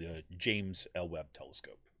out to the James L. Webb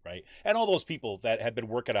telescope, right? And all those people that have been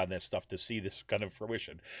working on this stuff to see this kind of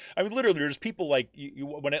fruition. I mean, literally there's people like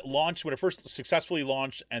when it first successfully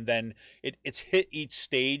launched and then it's hit each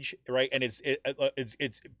stage, right? And it's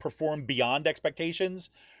performed beyond expectations,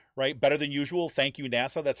 right? Better than usual. Thank you,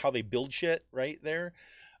 NASA. That's how they build shit right there.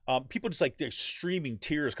 People just like they're streaming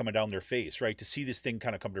tears coming down their face, right? To see this thing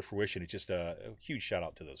kind of come to fruition. It's just a huge shout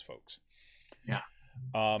out to those folks. Yeah.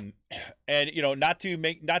 And not to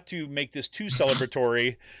make this too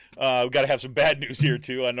celebratory, we've got to have some bad news here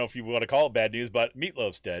too. I don't know if you want to call it bad news, but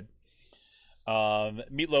Meatloaf's dead.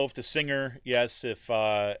 Meatloaf, the singer, yes.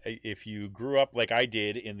 If you grew up like I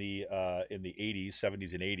did in the 80s,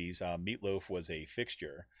 70s, and 80s, Meatloaf was a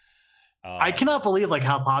fixture. I cannot believe like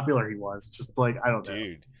how popular he was. Just like I don't know,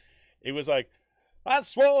 dude. It was like, I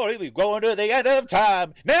swore we'd be going to the end of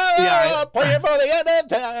time. Now I'm playing for the end of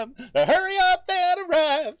time. Hurry up and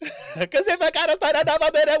arrive. Because if I gotta spend another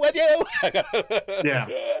minute with you. Yeah.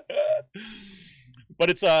 But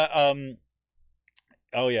it's oh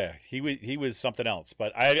yeah, he was something else.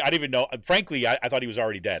 But I didn't even know. Frankly, I thought he was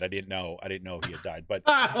already dead. I didn't know he had died. But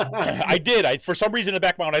I did. For some reason in the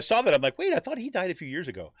back of my mind, I saw that. I'm like, wait, I thought he died a few years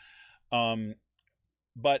ago.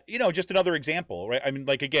 But just another example, right? I mean,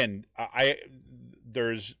 like again,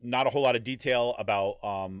 there's not a whole lot of detail about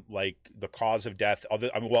like the cause of death. I'm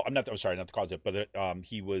sorry, not the cause of death, but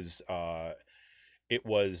it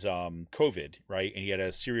was COVID, right? And he had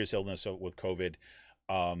a serious illness with COVID.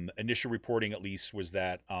 Initial reporting, at least, was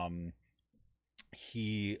that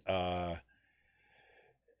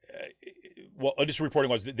initial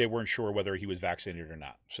reporting was that they weren't sure whether he was vaccinated or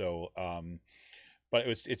not. So, but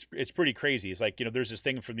it's pretty crazy. It's like, there's this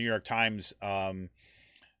thing from the New York Times.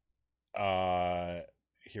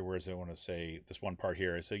 Here, where is it? I want to say this one part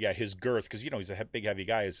here. So yeah, his girth, because he's a big, heavy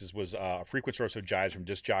guy. This was a frequent source of jibes from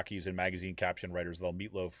disc jockeys and magazine caption writers. Though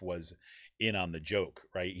Meatloaf was in on the joke,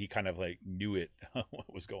 right? He kind of like knew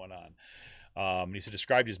what was going on. He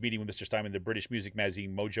described his meeting with Mr. Steinman in the British music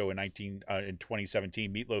magazine Mojo in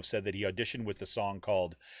 2017. Meatloaf said that he auditioned with the song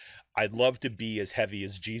called "I'd Love to Be as Heavy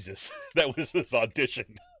as Jesus." That was his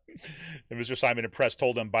audition. And Mr. Simon and Press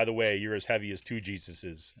told him, by the way, you're as heavy as 2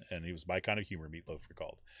 Jesuses. And he was my kind of humor, Meatloaf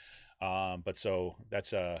recalled. But so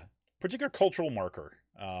that's particular cultural marker.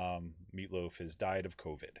 Meatloaf has died of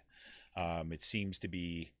COVID. It seems to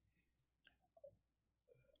be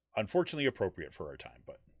unfortunately appropriate for our time,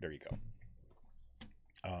 but there you go.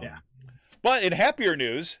 Yeah. But in happier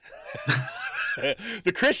news,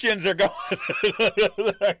 the Christians are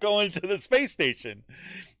going to the space station.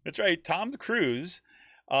 That's right. Tom Cruise,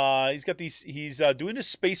 he's doing a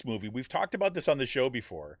space movie. We've talked about this on the show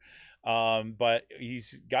before. But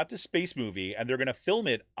he's got the space movie, and they're going to film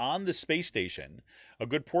it on the space station, a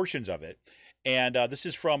good portions of it. And this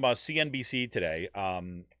is from CNBC today.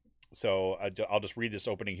 So I'll just read this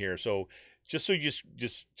opening here. So just so you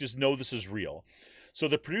just know this is real. So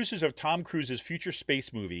the producers of Tom Cruise's future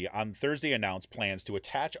space movie on Thursday announced plans to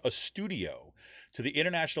attach a studio to the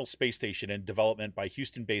International Space Station in development by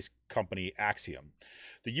Houston-based company Axiom.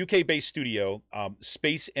 The UK-based studio,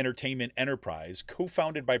 Space Entertainment Enterprise,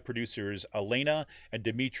 co-founded by producers Elena and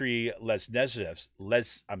Dmitry Lesnevsky,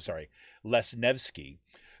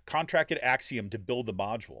 contracted Axiom to build the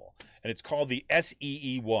module, and it's called the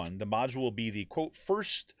SEE-1. The module will be the, quote,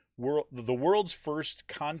 the world's first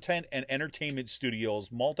content and entertainment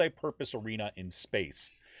studio's multi-purpose arena in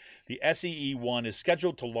space. The SEE-1 is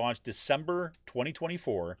scheduled to launch December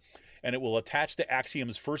 2024, and it will attach to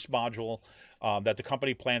Axiom's first module that the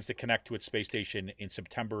company plans to connect to its space station in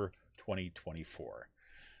September 2024.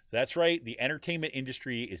 So that's right. The entertainment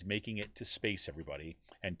industry is making it to space, everybody.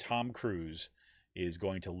 And Tom Cruise is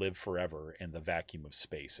going to live forever in the vacuum of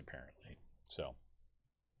space, apparently. So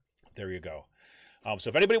there you go.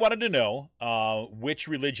 So if anybody wanted to know which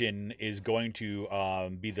religion is going to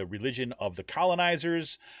be the religion of the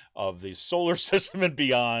colonizers of the solar system and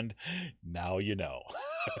beyond, now you know.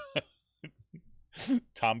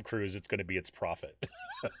 Tom Cruise, it's going to be its prophet.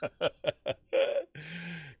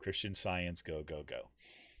 Christian Science, go, go, go.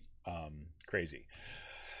 Crazy.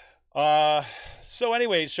 So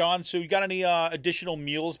anyways, Sean, so you got any additional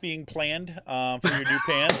meals being planned for your new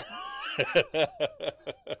pan?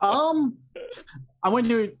 I went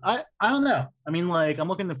to I don't know. I mean, like, I'm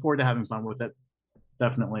looking forward to having fun with it.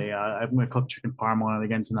 Definitely. I'm gonna cook chicken parm on it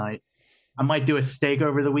again tonight. I might do a steak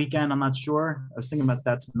over the weekend. I'm not sure. I was thinking about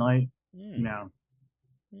that tonight. You know,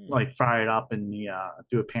 like fry it up and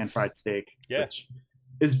do a pan fried steak. Yeah, which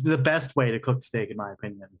is the best way to cook steak in my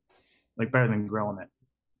opinion. Like better than grilling it.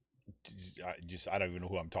 I don't even know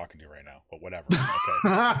who I'm talking to right now, but whatever.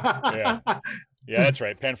 Okay. Yeah, that's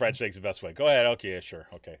right. Pan fried steak's the best way. Go ahead. Okay, sure.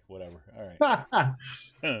 Okay, whatever. All right.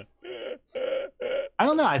 I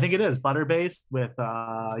don't know. I think it is butter based with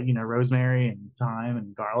rosemary and thyme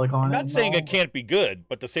and garlic on it. I'm not saying it can't be good,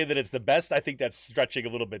 but to say that it's the best, I think that's stretching a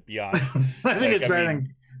little bit beyond. I think it's better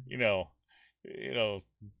than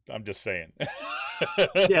I'm just saying.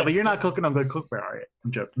 Yeah, but you're not cooking on good cookware, are you?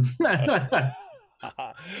 I'm joking.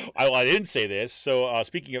 I didn't say this. So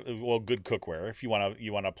speaking of good cookware, if you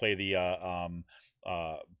want to play the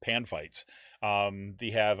pan fights,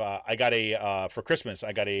 they have I got for Christmas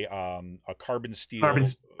I got a carbon steel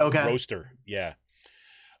roaster. Yeah.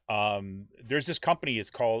 There's this company.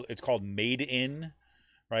 It's called Made In.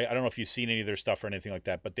 Right. I don't know if you've seen any of their stuff or anything like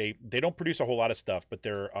that, but they don't produce a whole lot of stuff, but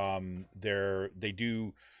they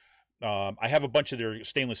do. I have a bunch of their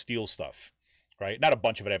stainless steel stuff. Right, not a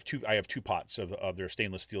bunch of it. I have two pots of their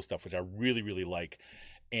stainless steel stuff, which I really, really like.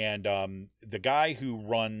 And the guy who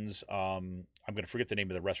runs, I'm going to forget the name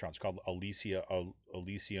of the restaurant. It's called Elysium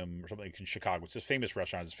or something in Chicago. It's this famous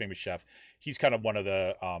restaurant. It's a famous chef. He's kind of one of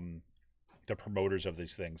the promoters of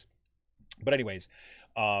these things. But anyways,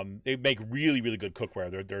 they make really, really good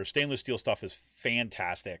cookware. Their stainless steel stuff is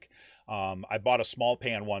fantastic. I bought a small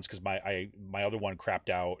pan once because my other one crapped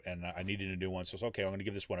out and I needed a new one. So it's okay. I'm going to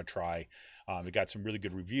give this one a try. It got some really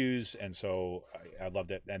good reviews, and so I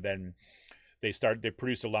loved it. And then they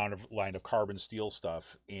produced a line of carbon steel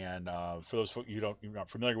stuff. And for those folks you're not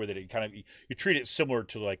familiar with it, you treat it similar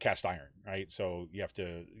to like cast iron, right? So you have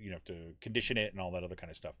to condition it and all that other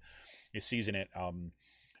kind of stuff. You season it.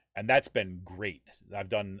 And that's been great. I've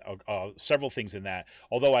done several things in that.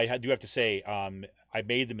 Although I do have to say, I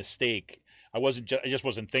made the mistake. I just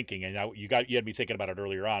wasn't thinking, and you had me thinking about it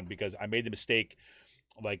earlier on because I made the mistake.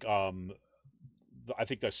 Like, I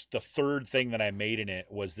think the third thing that I made in it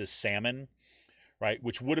was this salmon, right?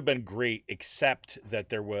 Which would have been great, except that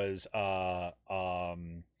there was it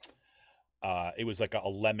was like a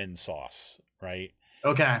lemon sauce, right?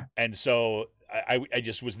 Okay. And so I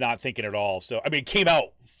just was not thinking at all. So, I mean, it came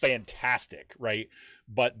out fantastic, right?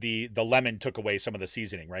 But the lemon took away some of the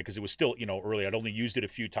seasoning, right? Because it was still, early. I'd only used it a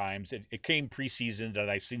few times. It came pre-seasoned,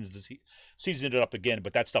 and I seasoned it up again.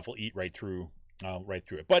 But that stuff will eat right through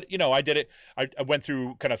it. But, I did it. I went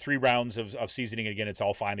through kind of 3 rounds of seasoning again. It's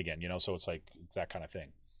all fine again, so it's like it's that kind of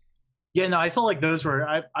thing. Yeah, no, I saw like those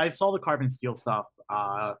were I saw the carbon steel stuff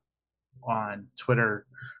on Twitter, or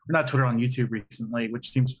not Twitter, on YouTube recently, which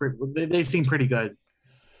seems pretty. They seem pretty good.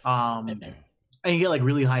 And you get like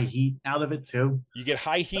really high heat out of it too. You get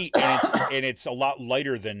high heat, and it's a lot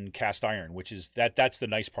lighter than cast iron, which is that's the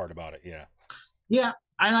nice part about it. Yeah. Yeah,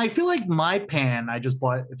 and I feel like my pan I just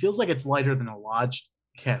bought, it feels like it's lighter than a Lodge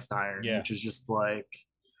cast iron, which is just like,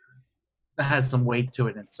 it has some weight to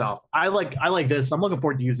it in itself. I like this. I'm looking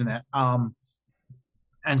forward to using it.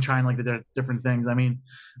 And trying like the different things. I mean,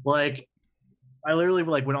 like I literally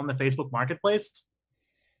like went on the Facebook Marketplace.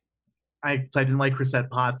 I typed in like Creuset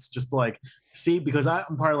pots just to like see, because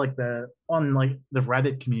I'm part of like the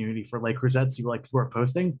Reddit community for like Creuset, see like people are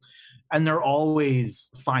posting, and they're always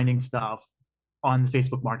finding stuff on the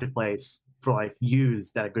Facebook Marketplace for like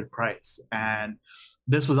used at a good price. And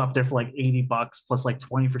this was up there for like $80 plus like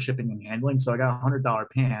 20 for shipping and handling. So I got a $100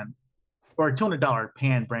 pan or a $200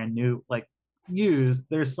 pan brand new, like used.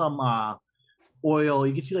 There's some oil.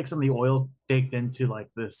 You can see like some of the oil baked into like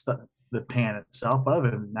the pan itself, but other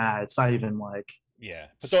than that, it's not even like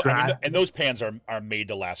and those pans are made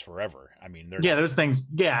to last forever. I mean, those things.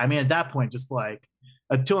 Yeah, I mean, at that point, just like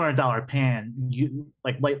a $200 pan,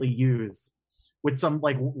 like lightly used, with some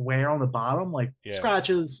like wear on the bottom, like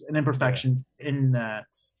scratches and imperfections in the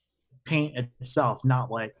paint itself, not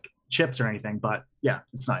like chips or anything. But yeah,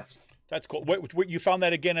 it's nice. That's cool. What you found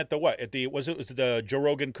that again at the what? At the was it the Joe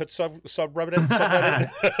Rogan Cut subreddit?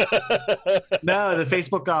 No, the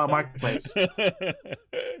Facebook Marketplace,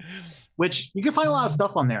 which you can find a lot of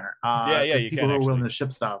stuff on there. You people can who are willing actually to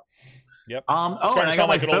ship stuff. Yep. Starting to sound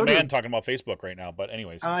like an old man talking about Facebook right now, but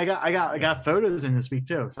anyways. I got photos in this week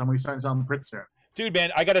too, so I'm gonna start selling prints soon. Dude,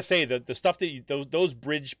 man, I gotta say the stuff that those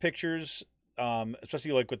bridge pictures,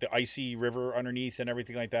 especially like with the icy river underneath and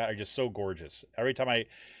everything like that, are just so gorgeous.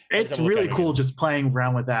 It's really cool just playing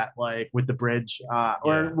around with that, like with the bridge,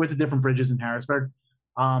 or with the different bridges in Harrisburg,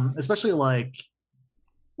 especially like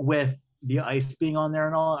with the ice being on there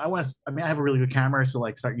and all. I have a really good camera, so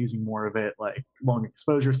like start using more of it, like long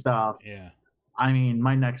exposure stuff. Yeah. I mean,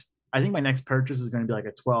 I think my next purchase is going to be like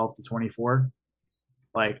a 12 to 24,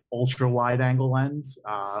 like ultra wide angle lens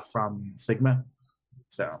from Sigma.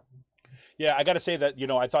 So. Yeah, I got to say that,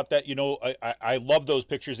 I thought that, I love those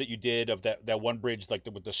pictures that you did of that one bridge, like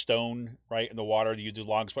with the stone, right, in the water that you did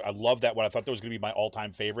long. I love that one. I thought that was going to be my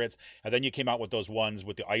all-time favorites. And then you came out with those ones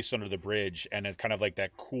with the ice under the bridge, and it's kind of like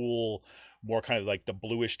that cool, more kind of like the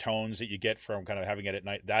bluish tones that you get from kind of having it at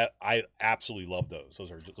night. That I absolutely love those.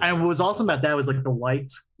 And what was awesome about that was like the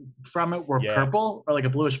lights from it were purple, or like a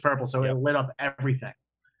bluish purple, so it lit up everything.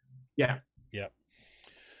 Yeah. Yeah.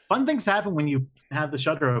 Fun things happen when you have the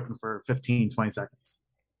shutter open for 15, 20 seconds.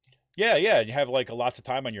 Yeah, and you have like lots of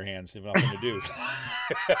time on your hands, nothing to do.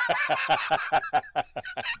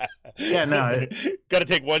 Yeah, no. Got to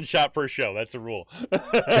take one shot per show. That's a rule.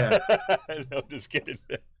 Yeah. No, just kidding.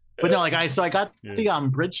 But no, like I got the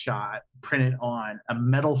bridge shot printed on a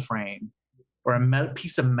metal frame or a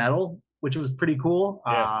piece of metal, which was pretty cool.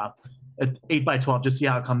 Yeah. It's 8x12, just see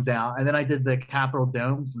how it comes out. And then I did the Capitol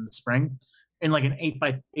Dome from the spring in like an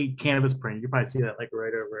 8x8 canvas print. You can probably see that like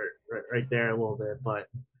right over right there a little bit, but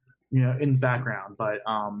in the background. But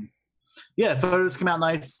the photos came out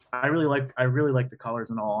nice. I really like the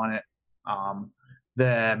colors and all on it.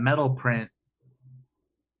 The metal print,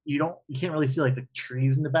 you can't really see like the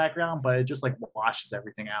trees in the background, but it just like washes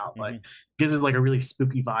everything out. Mm-hmm. Like gives it like a really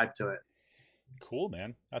spooky vibe to it. Cool,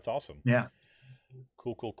 man. That's awesome. Yeah.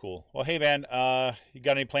 Cool. Well, hey man, you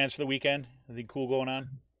got any plans for the weekend? Anything cool going on?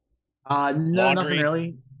 No, laundry. Nothing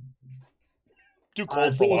really. Too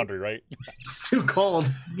cold for laundry, right? It's too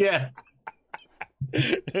cold. Yeah.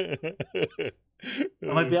 I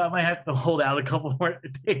might have to hold out a couple more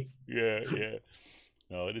days. Yeah.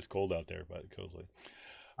 No, it is cold out there, but cozy.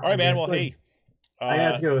 All right, man. Well, hey. I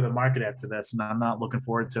have to go to the market after this, and I'm not looking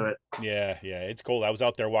forward to it. Yeah. It's cold. I was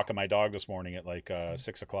out there walking my dog this morning at like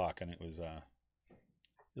 6 o'clock, and it was a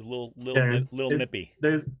little nippy.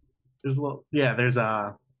 There's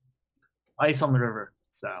ice on the river.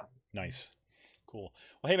 So nice. Cool.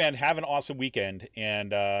 Well, hey man, have an awesome weekend,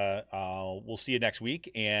 and we'll see you next week.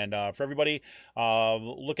 And for everybody,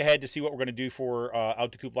 look ahead to see what we're going to do for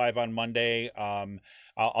Out to Coop Live on Monday.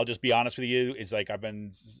 I'll just be honest with you. It's like I've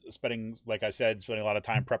been spending a lot of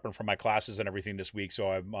time prepping for my classes and everything this week.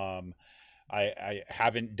 So I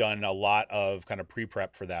haven't done a lot of kind of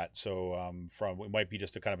pre-prep for that. So it might be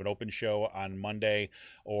just a kind of an open show on Monday,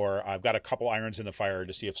 or I've got a couple irons in the fire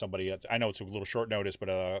to see if somebody, I know it's a little short notice, but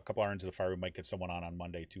a couple irons in the fire, we might get someone on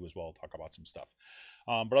Monday too as well, talk about some stuff.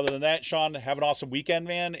 But other than that, Sean, have an awesome weekend,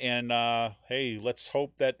 man. And hey, let's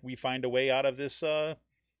hope that we find a way out of this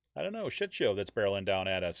I don't know, shit show that's barreling down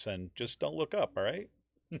at us, and just don't look up, all right?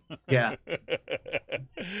 Yeah.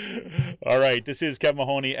 All right. This is Kevin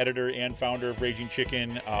Mahoney, editor and founder of Raging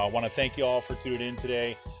Chicken. I want to thank you all for tuning in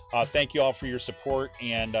today. Thank you all for your support.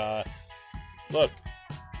 And look,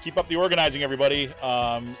 keep up the organizing, everybody.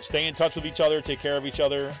 Stay in touch with each other. Take care of each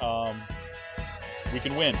other. We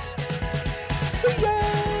can win. See ya!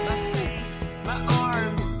 My face, my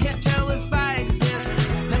arms, can't tell if I exist.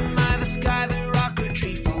 Am I the sky, the rock, or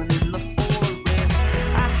tree falling in the forest?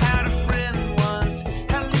 I had a friend once,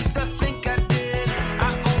 at least I think I did.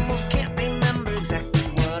 I almost can't remember exactly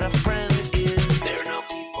what a friend is. There are no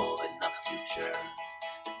people in the future.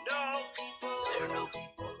 No people. There are no people.